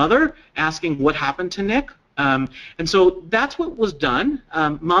questioned the mother, asking what happened to Nick. And so that's what was done.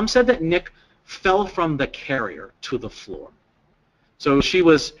 Mom said that Nick fell from the carrier to the floor. So she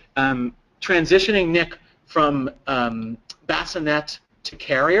was transitioning Nick from bassinet to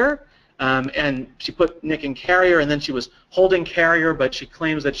carrier, and she put Nick in carrier, and then she was holding carrier, but she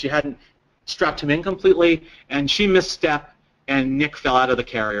claims that she hadn't strapped him in completely, and she misstepped, and Nick fell out of the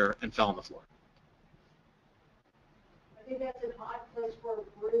carrier and fell on the floor. I think that's an odd place for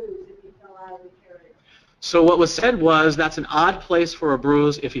a bruise if you fell out of the carrier. So what was said was that's an odd place for a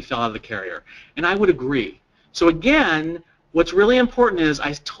bruise if he fell out of the carrier, and I would agree. So again, what's really important is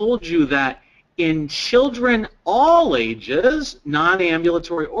I told you that in children all ages,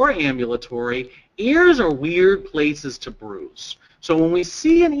 non-ambulatory or ambulatory, ears are weird places to bruise. So when we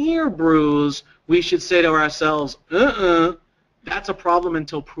see an ear bruise, we should say to ourselves, that's a problem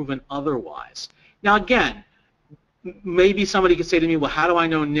until proven otherwise. Now again, maybe somebody could say to me, well, how do I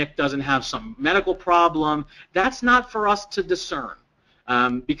know Nick doesn't have some medical problem? That's not for us to discern,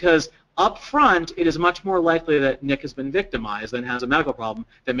 because up front, it is much more likely that Nick has been victimized than has a medical problem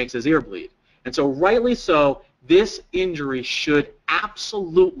that makes his ear bleed. And so rightly so, this injury should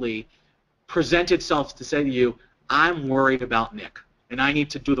absolutely present itself to say to you, I'm worried about Nick, and I need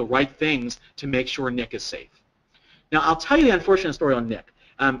to do the right things to make sure Nick is safe. Now, I'll tell you the unfortunate story on Nick.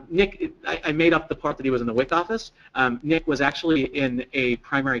 Nick, I made up the part that he was in the WIC office. Nick was actually in a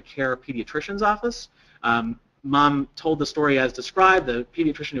primary care pediatrician's office. Mom told the story as described. The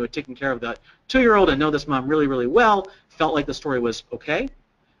pediatrician who had taken care of the 2-year-old, and know this mom really, really well, felt like the story was okay.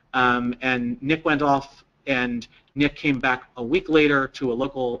 And Nick went off, and Nick came back a week later to a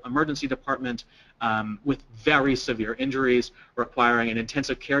local emergency department with very severe injuries requiring an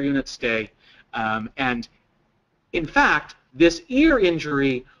intensive care unit stay. And in fact, this ear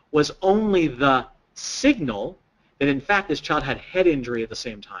injury was only the signal that in fact this child had head injury at the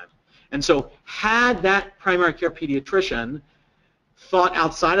same time. And so had that primary care pediatrician thought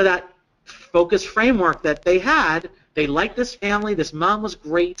outside of that focused framework that they had, they liked this family, this mom was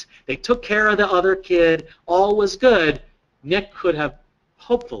great, they took care of the other kid, all was good, Nick could have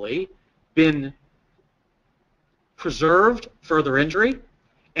hopefully been preserved further injury,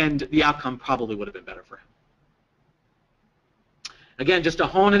 and the outcome probably would have been better for him. Again, just to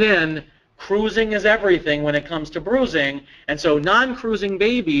hone it in, cruising is everything when it comes to bruising, and so non-cruising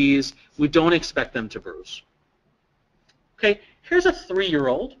babies, we don't expect them to bruise. Okay, here's a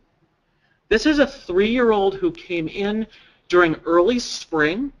 3-year-old. This is a 3-year-old who came in during early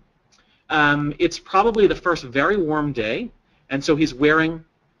spring. It's probably the first very warm day, and so he's wearing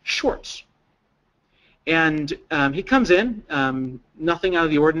shorts. And he comes in, nothing out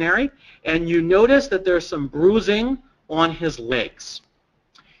of the ordinary, and you notice that there's some bruising on his legs.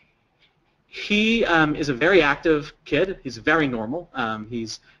 He is a very active kid. He's very normal.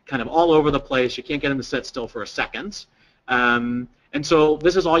 He's kind of all over the place. You can't get him to sit still for a second. And so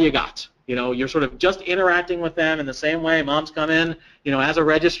this is all you got. You know, you're sort of just interacting with them in the same way. Mom's come in, you know, as a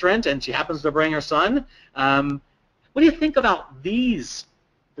registrant, and she happens to bring her son. What do you think about these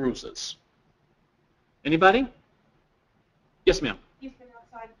bruises? Anybody? Yes, ma'am. He's been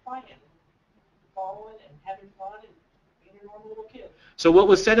outside playing, falling and having fun and being a normal little kid. So what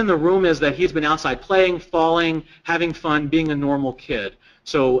was said in the room is that he's been outside playing, falling, having fun, being a normal kid.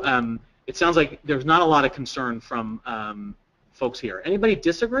 So it sounds like there's not a lot of concern from folks here. Anybody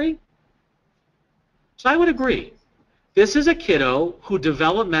disagree? So I would agree. This is a kiddo who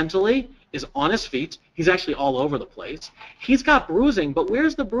developmentally is on his feet. He's actually all over the place. He's got bruising, but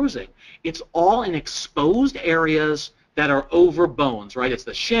where's the bruising? It's all in exposed areas that are over bones, right? It's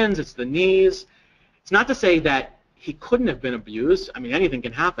the shins, it's the knees. It's not to say that he couldn't have been abused. I mean, anything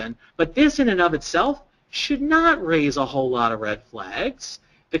can happen. But this in and of itself should not raise a whole lot of red flags,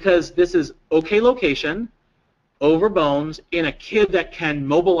 because this is okay location, over bones, in a kid that can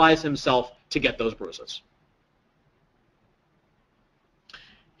mobilize himself to get those bruises.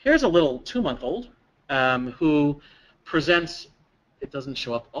 Here's a little 2-month-old who presents, it doesn't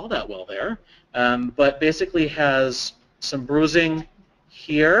show up all that well there, but basically has some bruising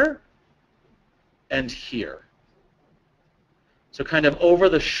here and here. So kind of over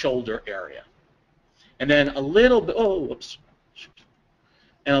the shoulder area. And then a little bit, oh, whoops.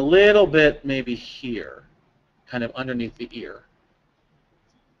 And a little bit maybe here, kind of underneath the ear.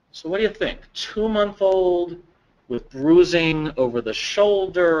 So what do you think? 2-month-old with bruising over the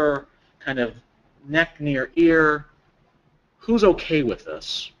shoulder, kind of neck near ear. Who's okay with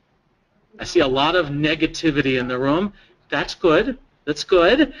this? I see a lot of negativity in the room. That's good. That's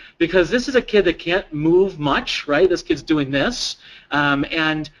good, because this is a kid that can't move much, right? This kid's doing this.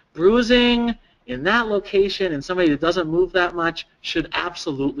 And bruising in that location in somebody that doesn't move that much should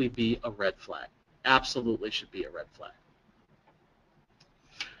absolutely be a red flag. Absolutely should be a red flag.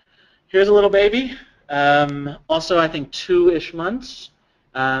 Here's a little baby. Also, I think 2-ish months.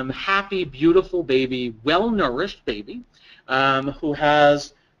 Happy, beautiful baby, well-nourished baby, who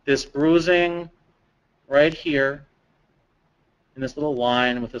has this bruising right here, in this little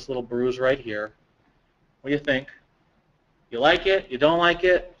line with this little bruise right here. What do you think? You like it? You don't like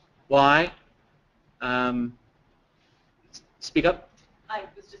it? Why? Speak up. I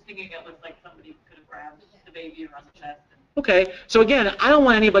was just thinking it looks like somebody could have grabbed the baby around the chest. Okay, so again, I don't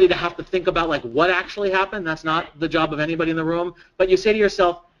want anybody to have to think about like what actually happened. That's not the job of anybody in the room. But you say to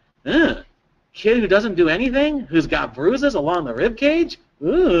yourself, kid who doesn't do anything, who's got bruises along the rib cage,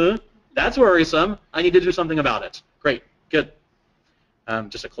 that's worrisome. I need to do something about it. Great, good.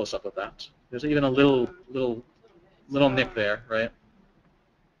 Just a close-up of that. There's even a little nick there, right?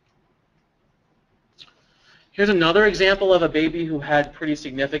 Here's another example of a baby who had pretty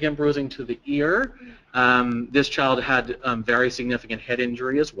significant bruising to the ear. This child had very significant head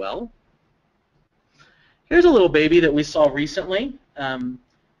injury as well. Here's a little baby that we saw recently.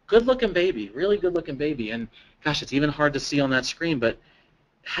 good-looking baby, really good-looking baby. And gosh, it's even hard to see on that screen, but it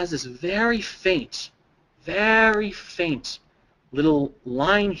has this very faint little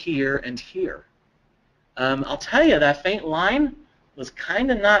line here and here. I'll tell you, that faint line was kind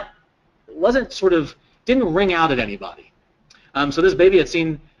of not, it wasn't sort of, didn't ring out at anybody. So this baby had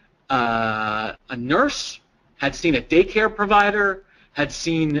seen a nurse, had seen a daycare provider, had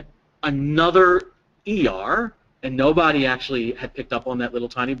seen another ER, and nobody actually had picked up on that little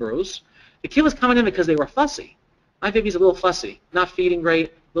tiny bruise. The kid was coming in because they were fussy. My baby's a little fussy, not feeding great,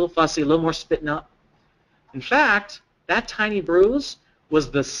 a little fussy, a little more spitting up. In fact, that tiny bruise was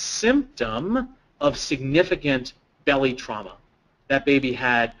the symptom of significant belly trauma. That baby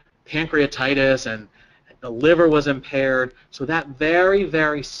had pancreatitis and the liver was impaired. So that very,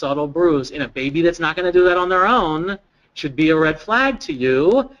 very subtle bruise in a baby that's not going to do that on their own should be a red flag to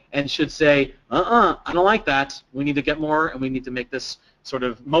you and should say, I don't like that. We need to get more and we need to make this sort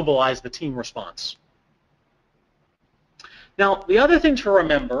of mobilize the team response. Now, the other thing to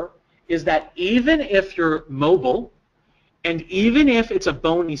remember is that even if you're mobile and even if it's a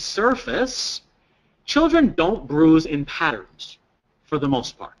bony surface, children don't bruise in patterns for the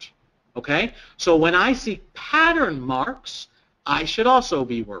most part. Okay? So when I see pattern marks, I should also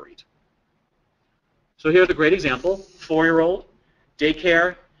be worried. So here's a great example. 4-year-old,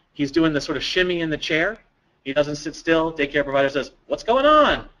 daycare. He's doing the sort of shimmy in the chair. He doesn't sit still. Daycare provider says, "What's going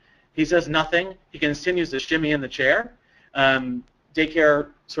on?" He says nothing. He continues to shimmy in the chair. Daycare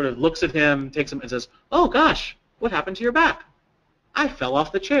sort of looks at him, takes him, and says, "Oh gosh, what happened to your back?" "I fell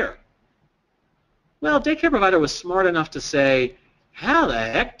off the chair." Well, daycare provider was smart enough to say, "How the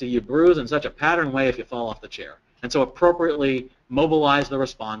heck do you bruise in such a pattern way if you fall off the chair?" And so appropriately mobilize the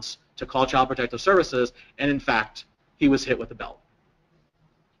response to call Child Protective Services, and in fact, he was hit with a belt.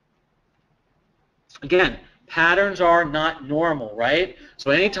 Again, patterns are not normal, right?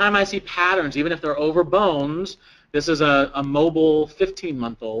 So anytime I see patterns, even if they're over bones, this is a mobile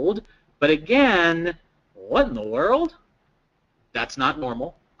 15-month-old, but again, what in the world? That's not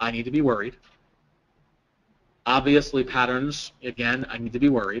normal. I need to be worried. Obviously, patterns, again, I need to be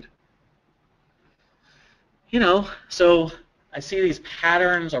worried. You know, so I see these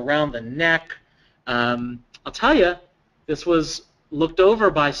patterns around the neck. I'll tell you, this was looked over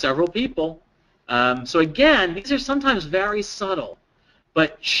by several people. So again, these are sometimes very subtle,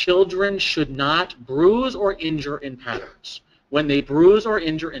 but children should not bruise or injure in patterns. When they bruise or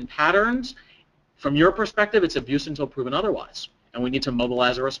injure in patterns, from your perspective, it's abuse until proven otherwise, and we need to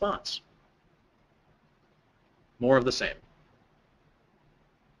mobilize a response. More of the same.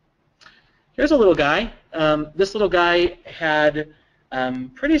 Here's a little guy. This little guy had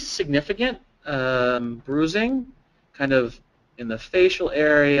pretty significant bruising, kind of in the facial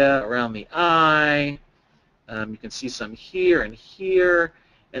area, around the eye. You can see some here and here.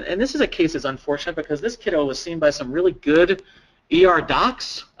 And this is a case that's unfortunate because this kiddo was seen by some really good ER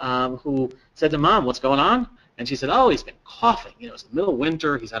docs who said to Mom, "What's going on?" And she said, "Oh, he's been coughing. You know, it's the middle of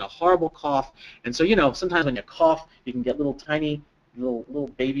winter. He's had a horrible cough." And so, you know, sometimes when you cough, you can get little tiny, little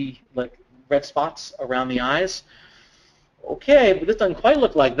baby like red spots around the eyes. Okay, but this doesn't quite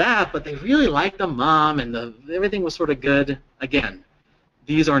look like that, but they really liked the mom, and everything was sort of good. Again,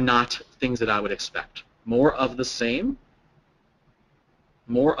 these are not things that I would expect. More of the same.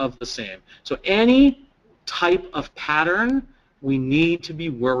 More of the same. So any type of pattern, we need to be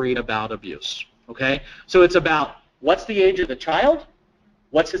worried about abuse. Okay? So it's about what's the age of the child,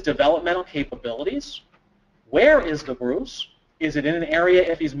 what's his developmental capabilities, where is the bruise, is it in an area,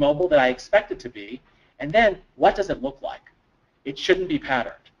 if he's mobile, that I expect it to be, and then what does it look like? It shouldn't be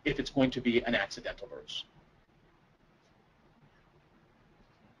patterned if it's going to be an accidental bruise.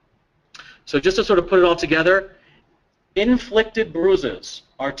 So just to sort of put it all together, inflicted bruises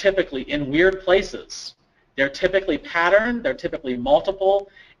are typically in weird places. They're typically patterned, they're typically multiple,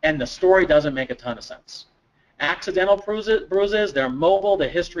 and the story doesn't make a ton of sense. Accidental bruises, they're mobile, the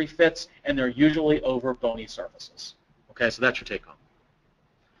history fits, and they're usually over bony surfaces. Okay, so that's your take home.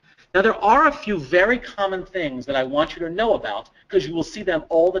 Now there are a few very common things that I want you to know about because you will see them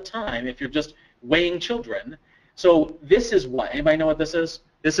all the time if you're just weighing children. So this is what? Anybody know what this is?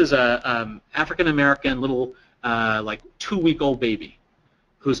 This is a African-American little like 2-week-old baby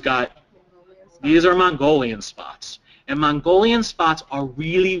who's got, these are Mongolian spots. And Mongolian spots are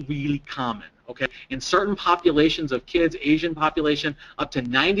really, really common. Okay? In certain populations of kids, Asian population, up to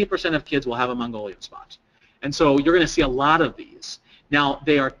 90% of kids will have a Mongolian spot. And so you're going to see a lot of these. Now,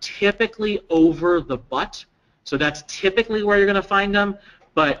 they are typically over the butt, so that's typically where you're going to find them.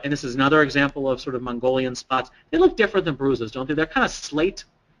 But, and this is another example of sort of Mongolian spots. They look different than bruises, don't they? They're kind of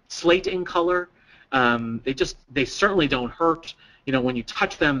slate in color. They certainly don't hurt. You know, when you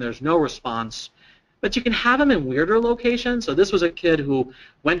touch them, there's no response. But you can have them in weirder locations. So this was a kid who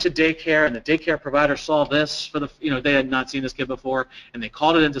went to daycare, and the daycare provider saw this for the, you know, they had not seen this kid before, and they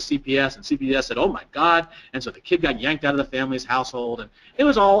called it into CPS, and CPS said, "Oh my God!" And so the kid got yanked out of the family's household, and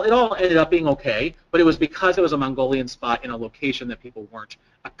it all ended up being okay. But it was because it was a Mongolian spot in a location that people weren't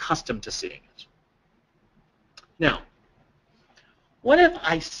accustomed to seeing it. Now, what if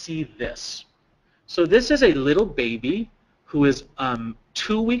I see this? So this is a little baby who is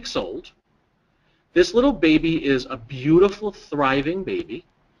 2 weeks old. This little baby is a beautiful, thriving baby,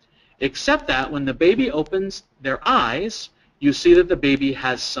 except that when the baby opens their eyes, you see that the baby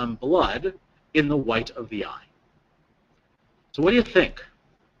has some blood in the white of the eye. So what do you think?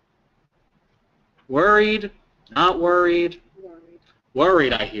 Worried? Not worried? Worried.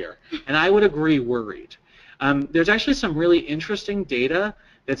 Worried, I hear. And I would agree, worried. There's actually some really interesting data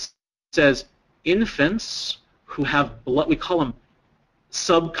that says infants who have blood, we call them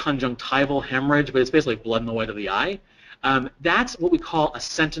subconjunctival hemorrhage, but it's basically blood in the white of the eye. That's what we call a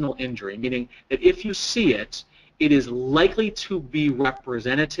sentinel injury, meaning that if you see it, it is likely to be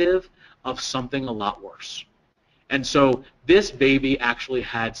representative of something a lot worse. And so this baby actually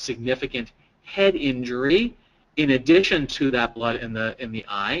had significant head injury in addition to that blood in the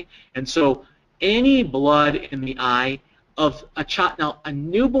eye. And so any blood in the eye of a child, now a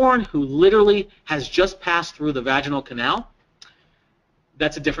newborn who literally has just passed through the vaginal canal,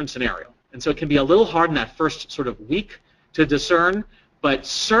 that's a different scenario. And so it can be a little hard in that first sort of week to discern, but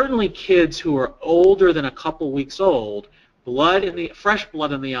certainly kids who are older than a couple weeks old, fresh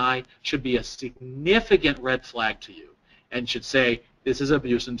blood in the eye should be a significant red flag to you and should say, this is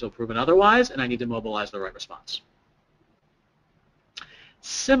abuse until proven otherwise, and I need to mobilize the right response.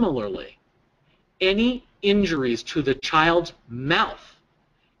 Similarly, any injuries to the child's mouth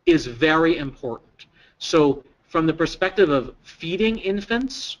is very important. So from the perspective of feeding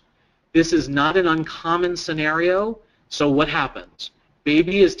infants, this is not an uncommon scenario. So what happens?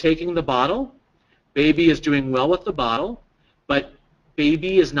 Baby is taking the bottle. Baby is doing well with the bottle, but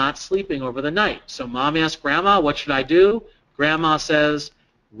baby is not sleeping over the night. So mom asks grandma, what should I do? Grandma says,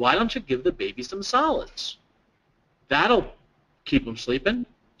 why don't you give the baby some solids? That'll keep him sleeping.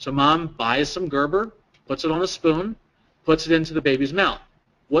 So mom buys some Gerber, puts it on a spoon, puts it into the baby's mouth.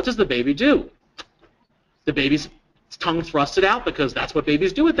 What does the baby do? The baby's tongue thrusted out because that's what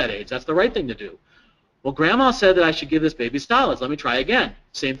babies do at that age. That's the right thing to do. Well, grandma said that I should give this baby solids. Let me try again.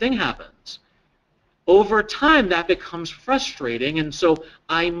 Same thing happens. Over time, that becomes frustrating, and so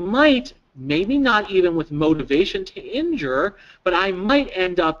I might, maybe not even with motivation to injure, but I might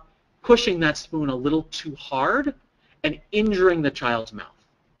end up pushing that spoon a little too hard and injuring the child's mouth.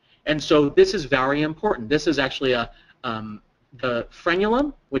 And so this is very important. This is actually the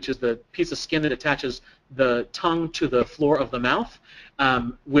frenulum, which is the piece of skin that attaches the tongue to the floor of the mouth,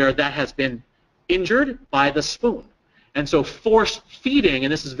 where that has been injured by the spoon. And so force feeding,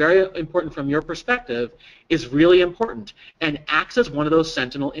 and this is very important from your perspective, is really important and acts as one of those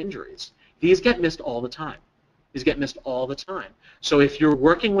sentinel injuries. These get missed all the time. These get missed all the time. So if you're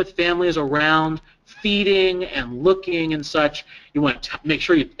working with families around feeding and looking and such, you want to make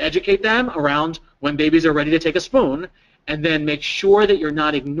sure you educate them around when babies are ready to take a spoon, and then make sure that you're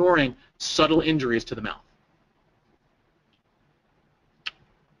not ignoring subtle injuries to the mouth.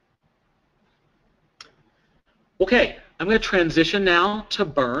 Okay, I'm going to transition now to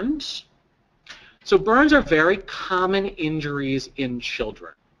burns. So burns are very common injuries in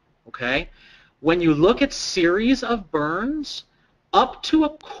children, okay? When you look at series of burns, up to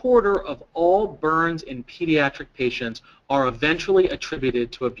 1/4 of all burns in pediatric patients are eventually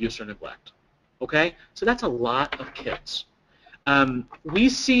attributed to abuse or neglect, okay? So that's a lot of kids. We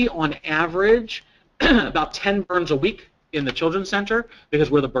see on average about 10 burns a week in the Children's Center because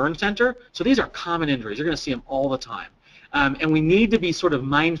we're the burn center. So these are common injuries. You're going to see them all the time. And we need to be sort of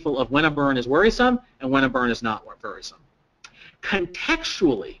mindful of when a burn is worrisome and when a burn is not worrisome.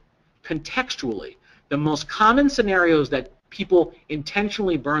 Contextually, the most common scenarios that people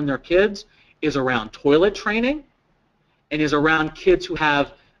intentionally burn their kids is around toilet training and is around kids who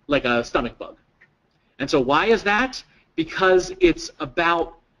have like a stomach bug. And so why is that? Because it's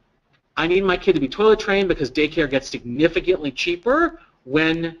about, I need my kid to be toilet trained because daycare gets significantly cheaper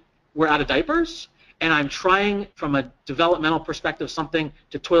when we're out of diapers, and I'm trying from a developmental perspective something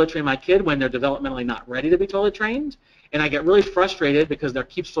to toilet train my kid when they're developmentally not ready to be toilet trained, and I get really frustrated because they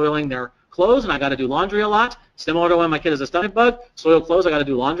keep soiling their clothes and I got to do laundry a lot. Similar to when my kid has a stomach bug, soiled clothes, I got to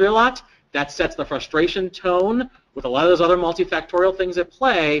do laundry a lot. That sets the frustration tone with a lot of those other multifactorial things at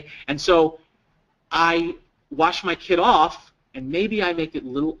play, and so I wash my kid off and maybe I make it a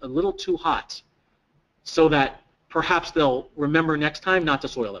little too hot so that perhaps they'll remember next time not to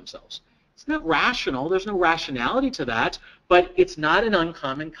soil themselves. It's not rational. There's no rationality to that, but it's not an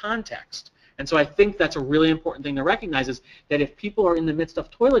uncommon context. And so I think that's a really important thing to recognize, is that if people are in the midst of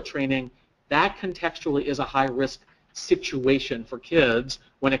toilet training, that contextually is a high-risk situation for kids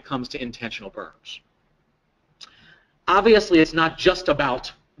when it comes to intentional burns. Obviously, it's not just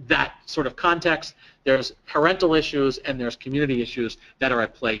about that sort of context. There's parental issues and there's community issues that are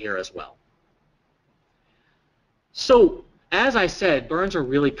at play here as well. So, as I said, burns are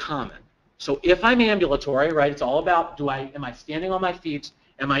really common. So if I'm ambulatory, right, it's all about, am I standing on my feet?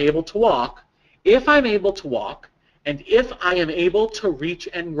 Am I able to walk? If I'm able to walk, and if I am able to reach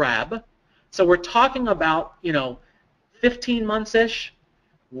and grab, so we're talking about, 15 months-ish,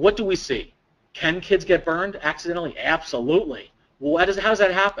 what do we see? Can kids get burned accidentally? Absolutely. Well, how does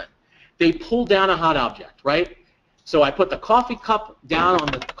that happen? They pull down a hot object, right? So I put the coffee cup down on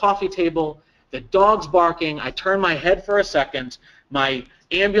the coffee table, the dog's barking, I turn my head for a second, my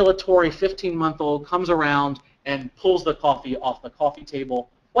ambulatory 15-month-old comes around and pulls the coffee off the coffee table.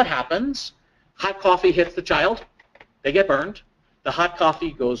 What happens? Hot coffee hits the child, they get burned. The hot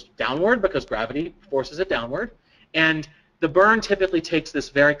coffee goes downward because gravity forces it downward, and the burn typically takes this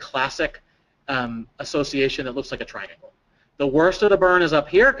very classic association that looks like a triangle. The worst of the burn is up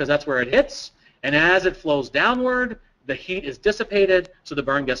here because that's where it hits, and as it flows downward, the heat is dissipated, so the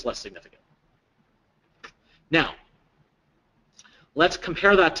burn gets less significant. Now, let's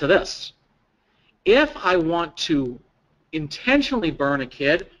compare that to this. If I want to intentionally burn a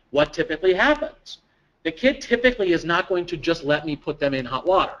kid, what typically happens? The kid typically is not going to just let me put them in hot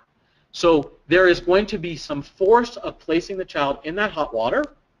water. So there is going to be some force of placing the child in that hot water.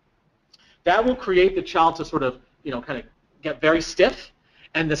 That will create the child to sort of, kind of get very stiff.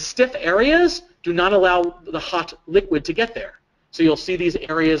 And the stiff areas do not allow the hot liquid to get there. So you'll see these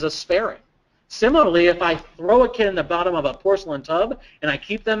areas as sparing. Similarly, if I throw a kid in the bottom of a porcelain tub and I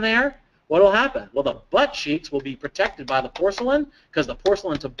keep them there, what will happen? Well, the butt cheeks will be protected by the porcelain because the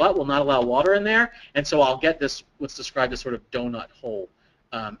porcelain to butt will not allow water in there, and so I'll get this, what's described as sort of donut hole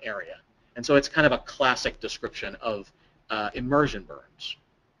area. And so it's kind of a classic description of immersion burns.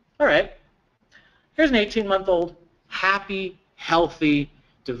 All right, here's an 18-month-old, happy, healthy,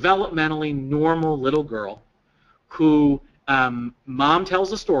 developmentally normal little girl who mom tells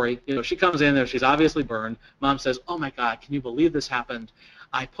the story. She comes in there, she's obviously burned. Mom says, "Oh my God, can you believe this happened?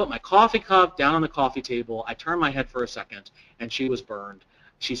 I put my coffee cup down on the coffee table, I turned my head for a second, and she was burned.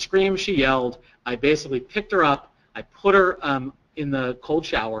 She screamed, she yelled. I basically picked her up, I put her in the cold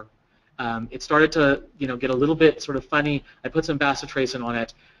shower. It started to get a little bit sort of funny. I put some bacitracin on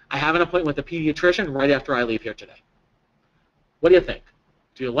it. I have an appointment with a pediatrician right after I leave here today." What do you think?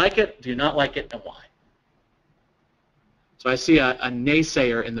 Do you like it? Do you not like it? And why? So I see a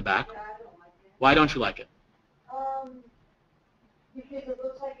naysayer in the back. Yeah, I don't like it. Why don't you like it? Because it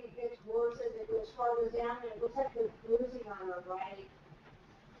looks like it gets worse as it goes farther down, and it looks like there's bruising on her right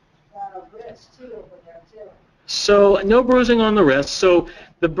wrist too over there too. So no bruising on the wrist. So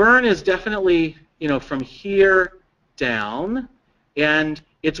the burn is definitely, from here down, and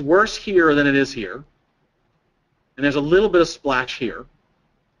it's worse here than it is here. And there's a little bit of splash here.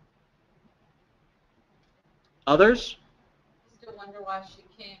 Others? I still wonder why she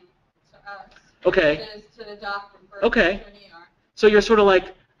came to us. Okay. To the doctor first. Okay. To an ER. So you're sort of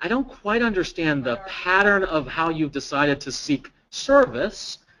like, I don't quite understand the pattern of how you've decided to seek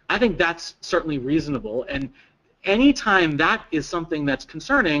service. I think that's certainly reasonable, and anytime that is something that's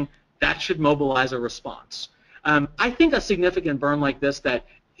concerning, that should mobilize a response. I think a significant burn like this that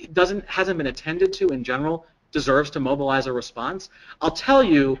hasn't been attended to in general deserves to mobilize a response. I'll tell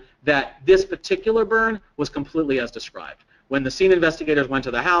you that this particular burn was completely as described. When the scene investigators went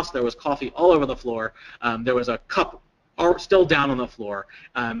to the house, there was coffee all over the floor. There was a cup still down on the floor,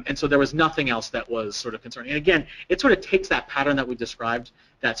 and so there was nothing else that was sort of concerning. And again, it sort of takes that pattern that we described,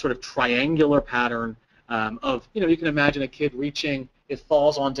 that sort of triangular pattern of, you can imagine a kid reaching, it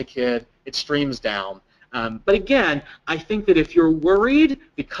falls onto kid, it streams down. But again, I think that if you're worried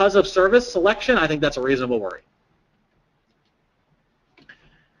because of service selection, I think that's a reasonable worry.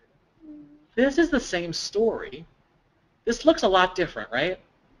 This is the same story. This looks a lot different, right?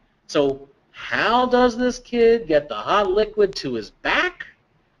 So how does this kid get the hot liquid to his back?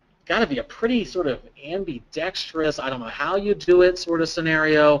 Got to be a pretty sort of ambidextrous, I don't know how you do it sort of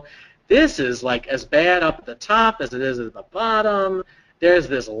scenario. This is like as bad up at the top as it is at the bottom. There's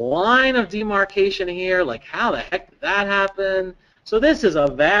this line of demarcation here, like how the heck did that happen? So this is a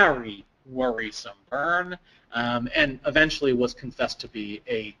very worrisome burn, and eventually was confessed to be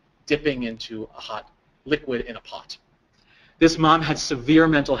a dipping into a hot liquid in a pot. This mom had severe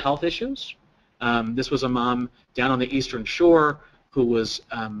mental health issues. This was a mom down on the Eastern Shore who was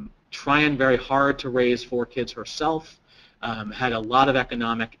trying very hard to raise 4 kids herself, had a lot of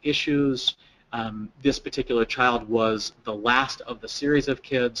economic issues. This particular child was the last of the series of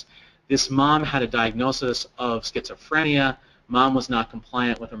kids. This mom had a diagnosis of schizophrenia. Mom was not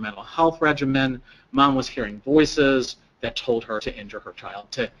compliant with her mental health regimen. Mom was hearing voices that told her to injure her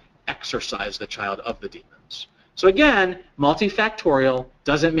child, to exorcise the child of the demons. So again, multifactorial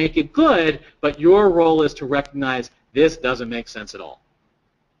doesn't make it good, but your role is to recognize this doesn't make sense at all.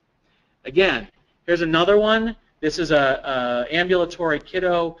 Again, here's another one. This is a ambulatory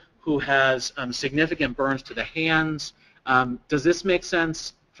kiddo who has significant burns to the hands. Does this make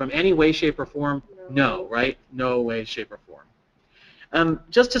sense from any way, shape, or form? No, right? No way, shape, or form.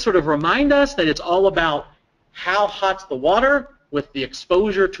 Just to sort of remind us that it's all about how hot's the water with the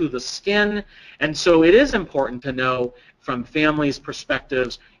exposure to the skin. And so it is important to know from families'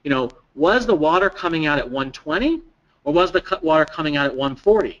 perspectives, you know, was the water coming out at 120 or was the water coming out at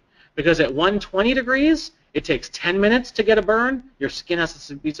 140? Because at 120 degrees, it takes 10 minutes to get a burn. Your skin has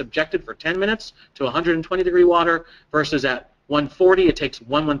to be subjected for 10 minutes to 120 degree water versus at 140, it takes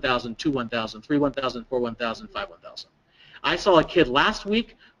 1 1,000, 2 1,000, 3 1,000, 4 1,000, 5 1,000. I saw a kid last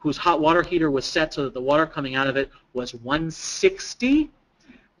week whose hot water heater was set so that the water coming out of it was 160,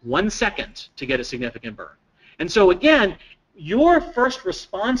 1 second to get a significant burn. And so again, your first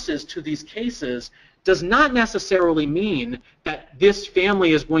responses to these cases does not necessarily mean that this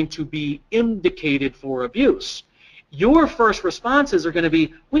family is going to be indicated for abuse. Your first responses are going to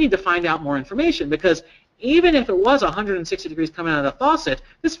be, we need to find out more information, because even if it was 160 degrees coming out of the faucet,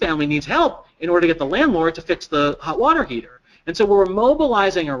 this family needs help in order to get the landlord to fix the hot water heater. And so we're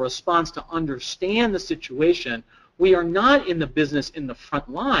mobilizing a response to understand the situation. We are not in the business in the front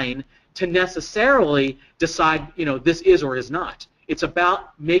line to necessarily decide, you know, this is or is not. It's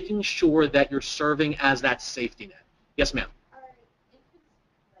about making sure that you're serving as that safety net. Yes, ma'am. Are infants,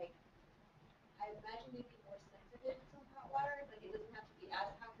 like, I imagine they'd be more sensitive to hot water, like it doesn't have to be as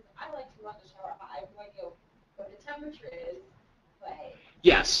hot, because I like to run the shower hot. I have no idea what the temperature is, but...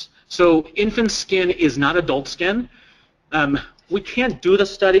 Yes. So infant skin is not adult skin. We can't do the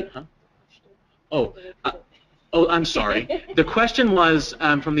study. Huh? Oh, I'm sorry. The question was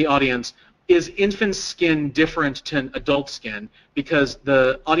from the audience, is infant skin different to adult skin? Because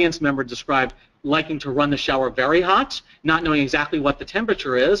the audience member described liking to run the shower very hot, not knowing exactly what the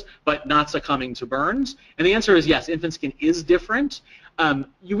temperature is, but not succumbing to burns. And the answer is yes, infant skin is different.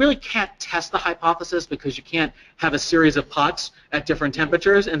 You really can't test the hypothesis because you can't have a series of pots at different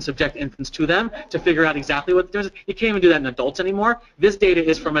temperatures and subject infants to them to figure out exactly what the difference is. You can't even do that in adults anymore. This data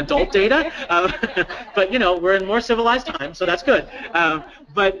is from adult data, but you know, we're in more civilized times, so that's good.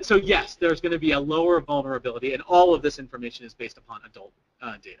 But so yes, there's going to be a lower vulnerability, and all of this information is based upon adult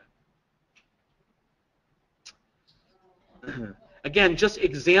data. Again, just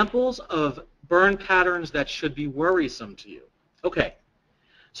examples of burn patterns that should be worrisome to you. Okay,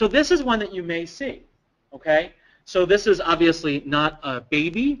 so this is one that you may see. Okay, so this is obviously not a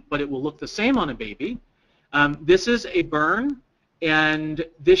baby, but it will look the same on a baby. This is a burn, and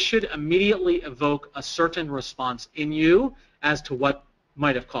this should immediately evoke a certain response in you as to what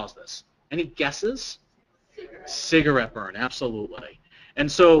might have caused this. Any guesses? Cigarette burn, absolutely.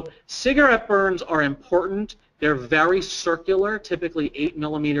 And so cigarette burns are important. They're very circular, typically 8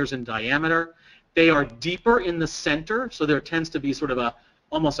 millimeters in diameter. They are deeper in the center, so there tends to be sort of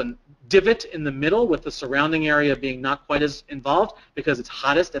almost a divot in the middle with the surrounding area being not quite as involved because it's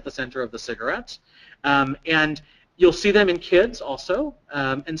hottest at the center of the cigarette. And you'll see them in kids also.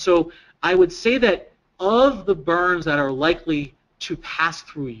 And so I would say that of the burns that are likely to pass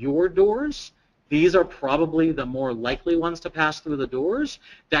through your doors, these are probably the more likely ones to pass through the doors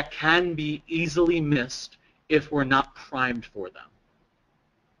that can be easily missed if we're not primed for them.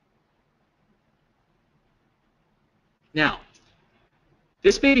 Now,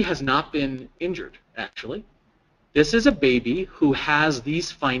 this baby has not been injured, actually. This is a baby who has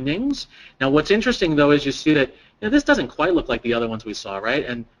these findings. Now, what's interesting, though, is you see that this doesn't quite look like the other ones we saw, right?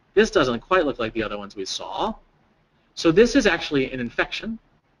 And this doesn't quite look like the other ones we saw. So this is actually an infection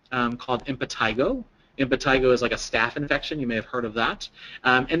called impetigo. Impetigo is like a staph infection. You may have heard of that.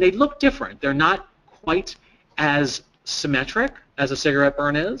 And they look different. They're not quite as symmetric as a cigarette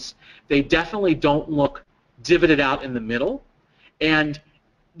burn is. They definitely don't look divoted out in the middle. And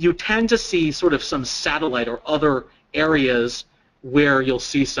you tend to see sort of some satellite or other areas where you'll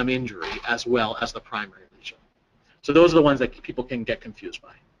see some injury as well as the primary lesion. So those are the ones that people can get confused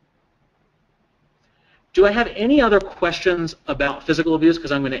by. Do I have any other questions about physical abuse?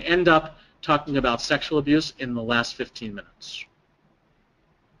 Because I'm going to end up talking about sexual abuse in the last 15 minutes.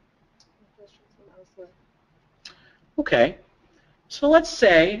 Okay, so let's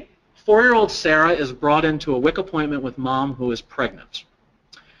say 4-year-old Sarah is brought into a WIC appointment with mom who is pregnant.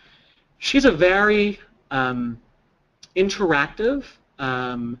 She's a very interactive,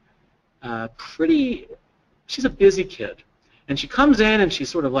 she's a busy kid. And she comes in and she's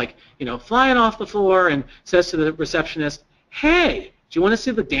sort of like, flying off the floor and says to the receptionist, "Hey, do you want to see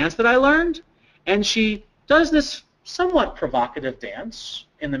the dance that I learned?" And she does this somewhat provocative dance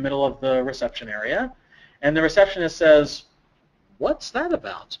in the middle of the reception area. And the receptionist says, "What's that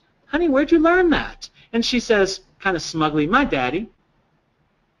about? Honey, where'd you learn that?" And she says, kind of smugly, "My daddy."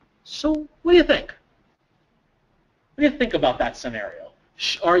 So what do you think? What do you think about that scenario?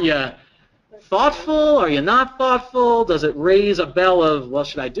 Are you thoughtful? Are you not thoughtful? Does it raise a bell of, well,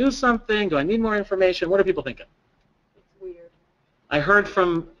 should I do something? Do I need more information? What are people thinking? It's weird. I heard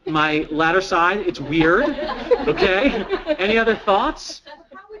from my latter side, it's weird. Okay? Any other thoughts?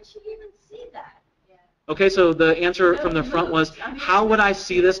 How would she even see that? Yeah. Okay, so the answer from the front was, how would I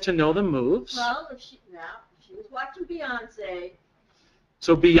see this to know the moves? Well, if she was watching Beyonce.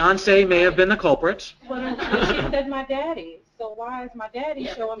 So Beyonce may have been the culprit. Well, she said my daddy. So why is my daddy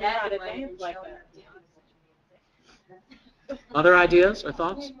showing me how to dance like that? Other ideas or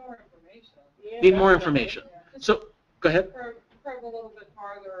thoughts? Need more information. Yeah, Need more that's information. So, go ahead. Probe a little bit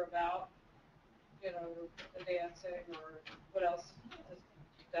farther about, the dancing or what else does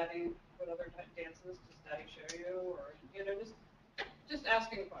Daddy, what other dances does Daddy show you, or, just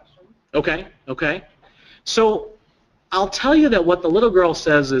asking questions. Okay, okay. So, I'll tell you that what the little girl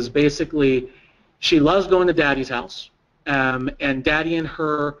says is basically she loves going to Daddy's house, and Daddy and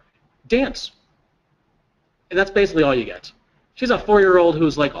her dance. And that's basically all you get. She's a 4-year-old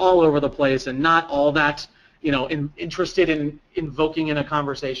who's like all over the place and not all that, interested in invoking in a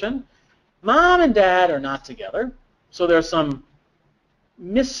conversation. Mom and Dad are not together, so there's some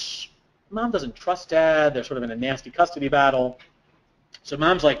Mom doesn't trust Dad. They're sort of in a nasty custody battle. So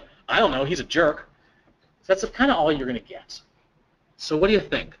Mom's like, I don't know, he's a jerk. So that's kind of all you're going to get. So what do you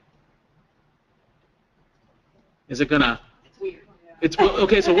think? Is it going to? It's weird. It's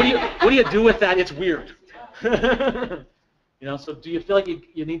okay. So what do you do with that? It's weird. So do you feel like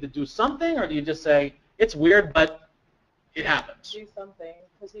you need to do something, or do you just say it's weird, but it happens? Do something,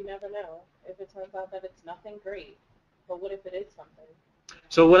 because you never know. If it turns out that it's nothing, great. But what if it is something?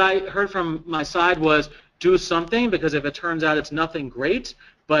 So what I heard from my side was do something, because if it turns out it's nothing, great.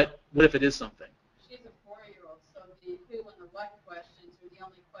 But what if it is something? She's a 4-year-old, so the who and the what questions are the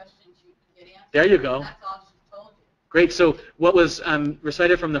only questions you can get answered. There you go. That's all she's told you. Great. So what was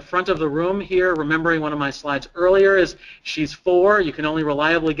recited from the front of the room here, remembering one of my slides earlier, is she's 4. You can only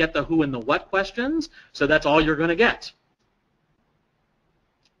reliably get the who and the what questions, so that's all you're going to get.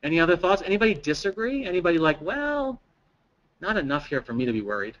 Any other thoughts? Anybody disagree? Anybody like, well, not enough here for me to be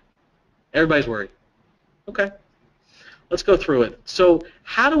worried? Everybody's worried. Okay. Let's go through it. So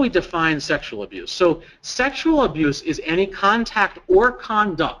how do we define sexual abuse? So sexual abuse is any contact or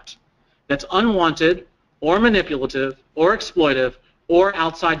conduct that's unwanted or manipulative or exploitive or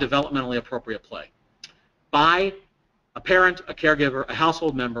outside developmentally appropriate play by a parent, a caregiver, a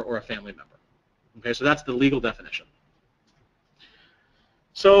household member, or a family member. Okay, so that's the legal definition.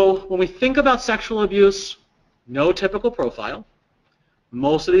 So when we think about sexual abuse, no typical profile.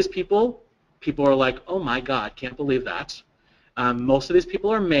 Most of these people are like, oh my God, can't believe that. Most of these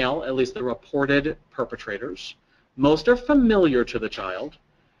people are male, at least the reported perpetrators. Most are familiar to the child.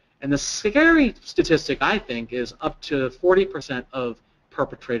 And the scary statistic, I think, is up to 40% of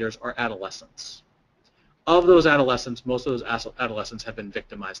perpetrators are adolescents. Of those adolescents, most of those adolescents have been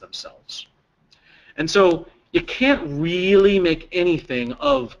victimized themselves. And so you can't really make anything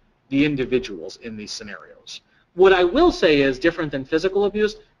of the individuals in these scenarios. What I will say is, different than physical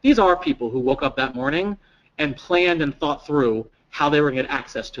abuse, these are people who woke up that morning and planned and thought through how they were going to get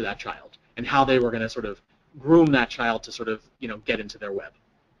access to that child and how they were going to sort of groom that child to sort of, get into their web.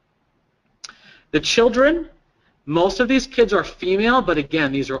 The children, most of these kids are female, but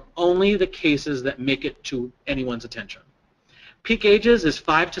again, these are only the cases that make it to anyone's attention. Peak ages is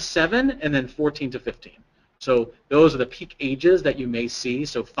 5 to 7 and then 14 to 15. So those are the peak ages that you may see.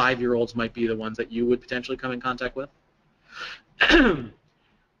 So 5-year-olds might be the ones that you would potentially come in contact with.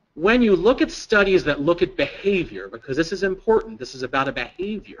 When you look at studies that look at behavior, because this is important, this is about a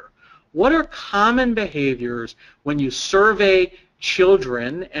behavior, what are common behaviors when you survey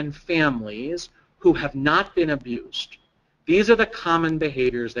children and families who have not been abused? These are the common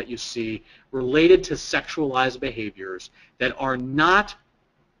behaviors that you see related to sexualized behaviors that are not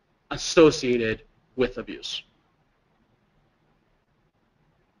associated with abuse.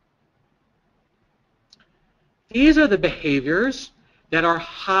 These are the behaviors that are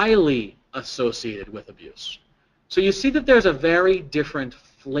highly associated with abuse. So you see that there's a very different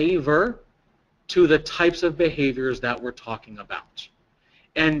flavor to the types of behaviors that we're talking about.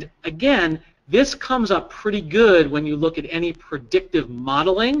 And again, this comes up pretty good when you look at any predictive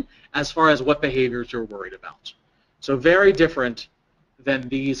modeling as far as what behaviors you're worried about. So very different than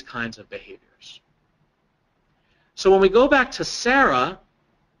these kinds of behaviors. So when we go back to Sarah,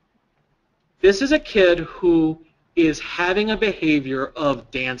 this is a kid who is having a behavior of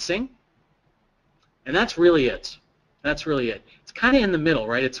dancing, and that's really it. That's really it. It's kind of in the middle,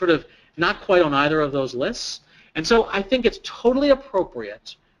 right? It's sort of not quite on either of those lists. And so I think it's totally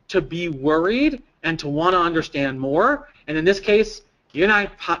appropriate to be worried and to want to understand more. And in this case, you're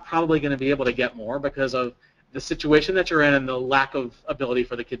not probably going to be able to get more because of the situation that you're in and the lack of ability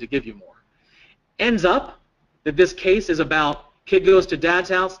for the kid to give you more. Ends up that this case is about kid goes to dad's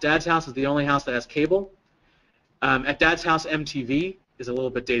house. Dad's house is the only house that has cable. At dad's house, MTV is a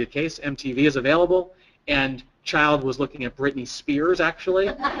little bit dated case. MTV is available, and child was looking at Britney Spears, actually.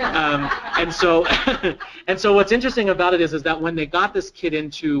 And so what's interesting about it is that when they got this kid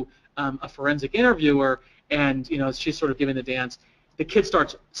into a forensic interviewer, and she's sort of giving the dance, the kid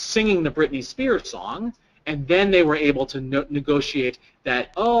starts singing the Britney Spears song, and then they were able to negotiate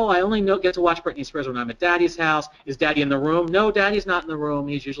that, oh, I only get to watch Britney Spears when I'm at Daddy's house. Is Daddy in the room? No, Daddy's not in the room.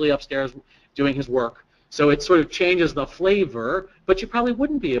 He's usually upstairs doing his work. So it sort of changes the flavor, but you probably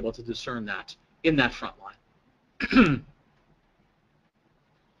wouldn't be able to discern that in that front line.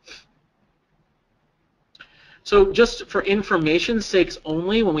 So just for information's sakes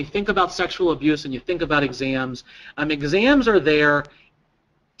only, when we think about sexual abuse and you think about exams, exams are there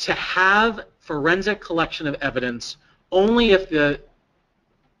to have forensic collection of evidence only if the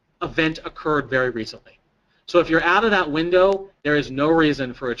event occurred very recently. So if you're out of that window, there is no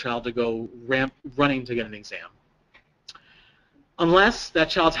reason for a child to go running to get an exam. Unless that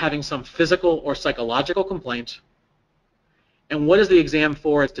child's having some physical or psychological complaint. And what is the exam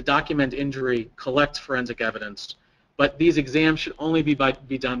for? It's to document injury, collect forensic evidence. But these exams should only be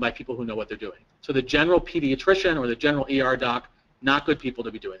done by people who know what they're doing. So the general pediatrician or the general ER doc, not good people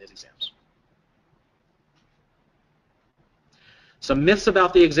to be doing these exams. Some myths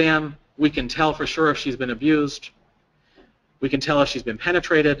about the exam: we can tell for sure if she's been abused. We can tell if she's been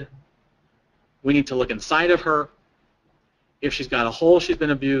penetrated. We need to look inside of her. If she's got a hole, she's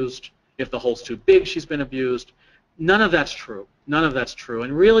been abused. If the hole's too big, she's been abused. None of that's true. None of that's true.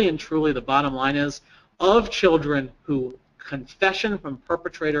 And really and truly, the bottom line is, of children who confession from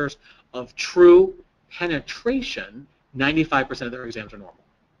perpetrators of true penetration, 95% of their exams are normal.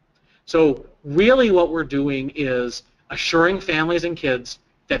 So really what we're doing is assuring families and kids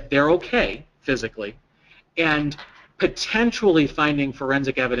that they're okay physically, and potentially finding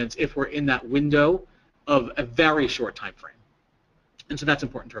forensic evidence if we're in that window of a very short time frame. And so that's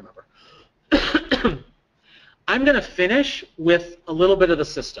important to remember. I'm going to finish with a little bit of the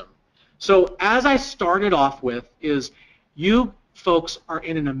system. So as I started off with is, you folks are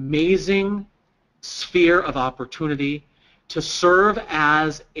in an amazing sphere of opportunity to serve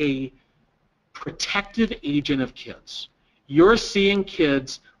as a protective agent of kids. You're seeing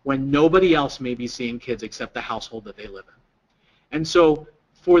kids when nobody else may be seeing kids except the household that they live in. And so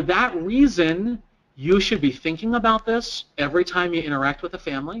for that reason, you should be thinking about this every time you interact with a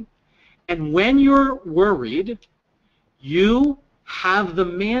family. And when you're worried, you have the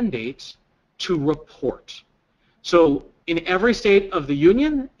mandate to report. So in every state of the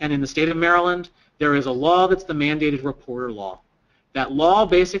union and in the state of Maryland, there is a law that's the mandated reporter law. That law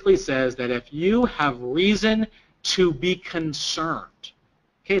basically says that if you have reason to be concerned,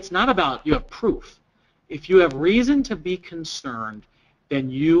 okay, it's not about you have proof. If you have reason to be concerned, then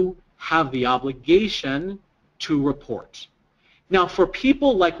you have the obligation to report. Now, for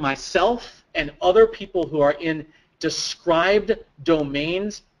people like myself and other people who are in described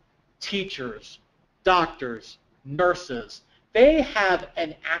domains, teachers, doctors, nurses, they have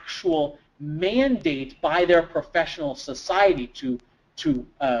an actual mandate by their professional society to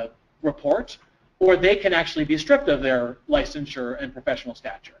report, or they can actually be stripped of their licensure and professional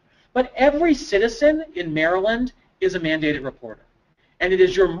stature. But every citizen in Maryland is a mandated reporter. And it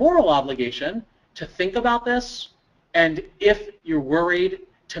is your moral obligation to think about this, and if you're worried,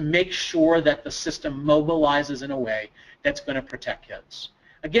 to make sure that the system mobilizes in a way that's going to protect kids.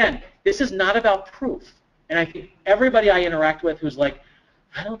 Again, this is not about proof. And I think everybody I interact with who's like,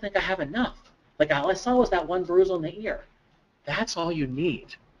 I don't think I have enough. Like, all I saw was that one bruise on the ear. That's all you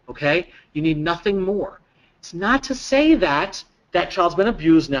need, okay? You need nothing more. It's not to say that that child's been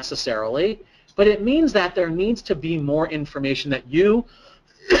abused necessarily, but it means that there needs to be more information that you,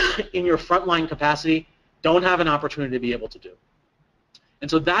 in your frontline capacity, don't have an opportunity to be able to do.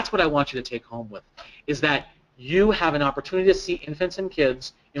 And so that's what I want you to take home with, is that you have an opportunity to see infants and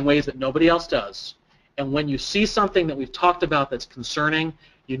kids in ways that nobody else does. And when you see something that we've talked about that's concerning,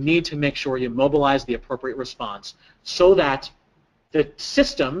 you need to make sure you mobilize the appropriate response so that the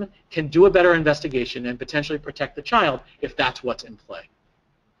system can do a better investigation and potentially protect the child if that's what's in play.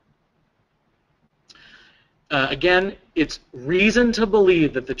 Again, it's reason to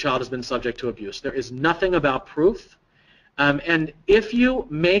believe that the child has been subject to abuse. There is nothing about proof. And if you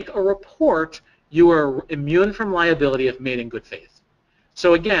make a report, you are immune from liability if made in good faith.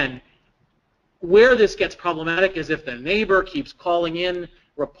 So again, where this gets problematic is if the neighbor keeps calling in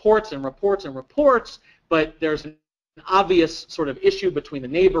reports and reports and reports, but there's an obvious sort of issue between the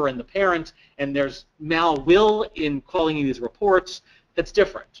neighbor and the parent, and there's mal-will in calling in these reports, that's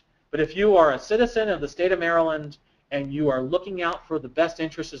different. But if you are a citizen of the state of Maryland and you are looking out for the best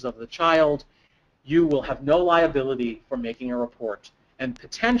interests of the child, you will have no liability for making a report and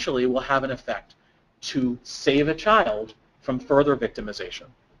potentially will have an effect to save a child from further victimization.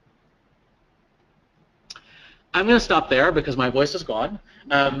 I'm going to stop there because my voice is gone,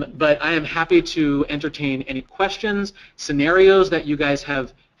 but I am happy to entertain any questions, scenarios that you guys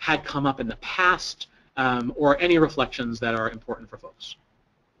have had come up in the past, or any reflections that are important for folks.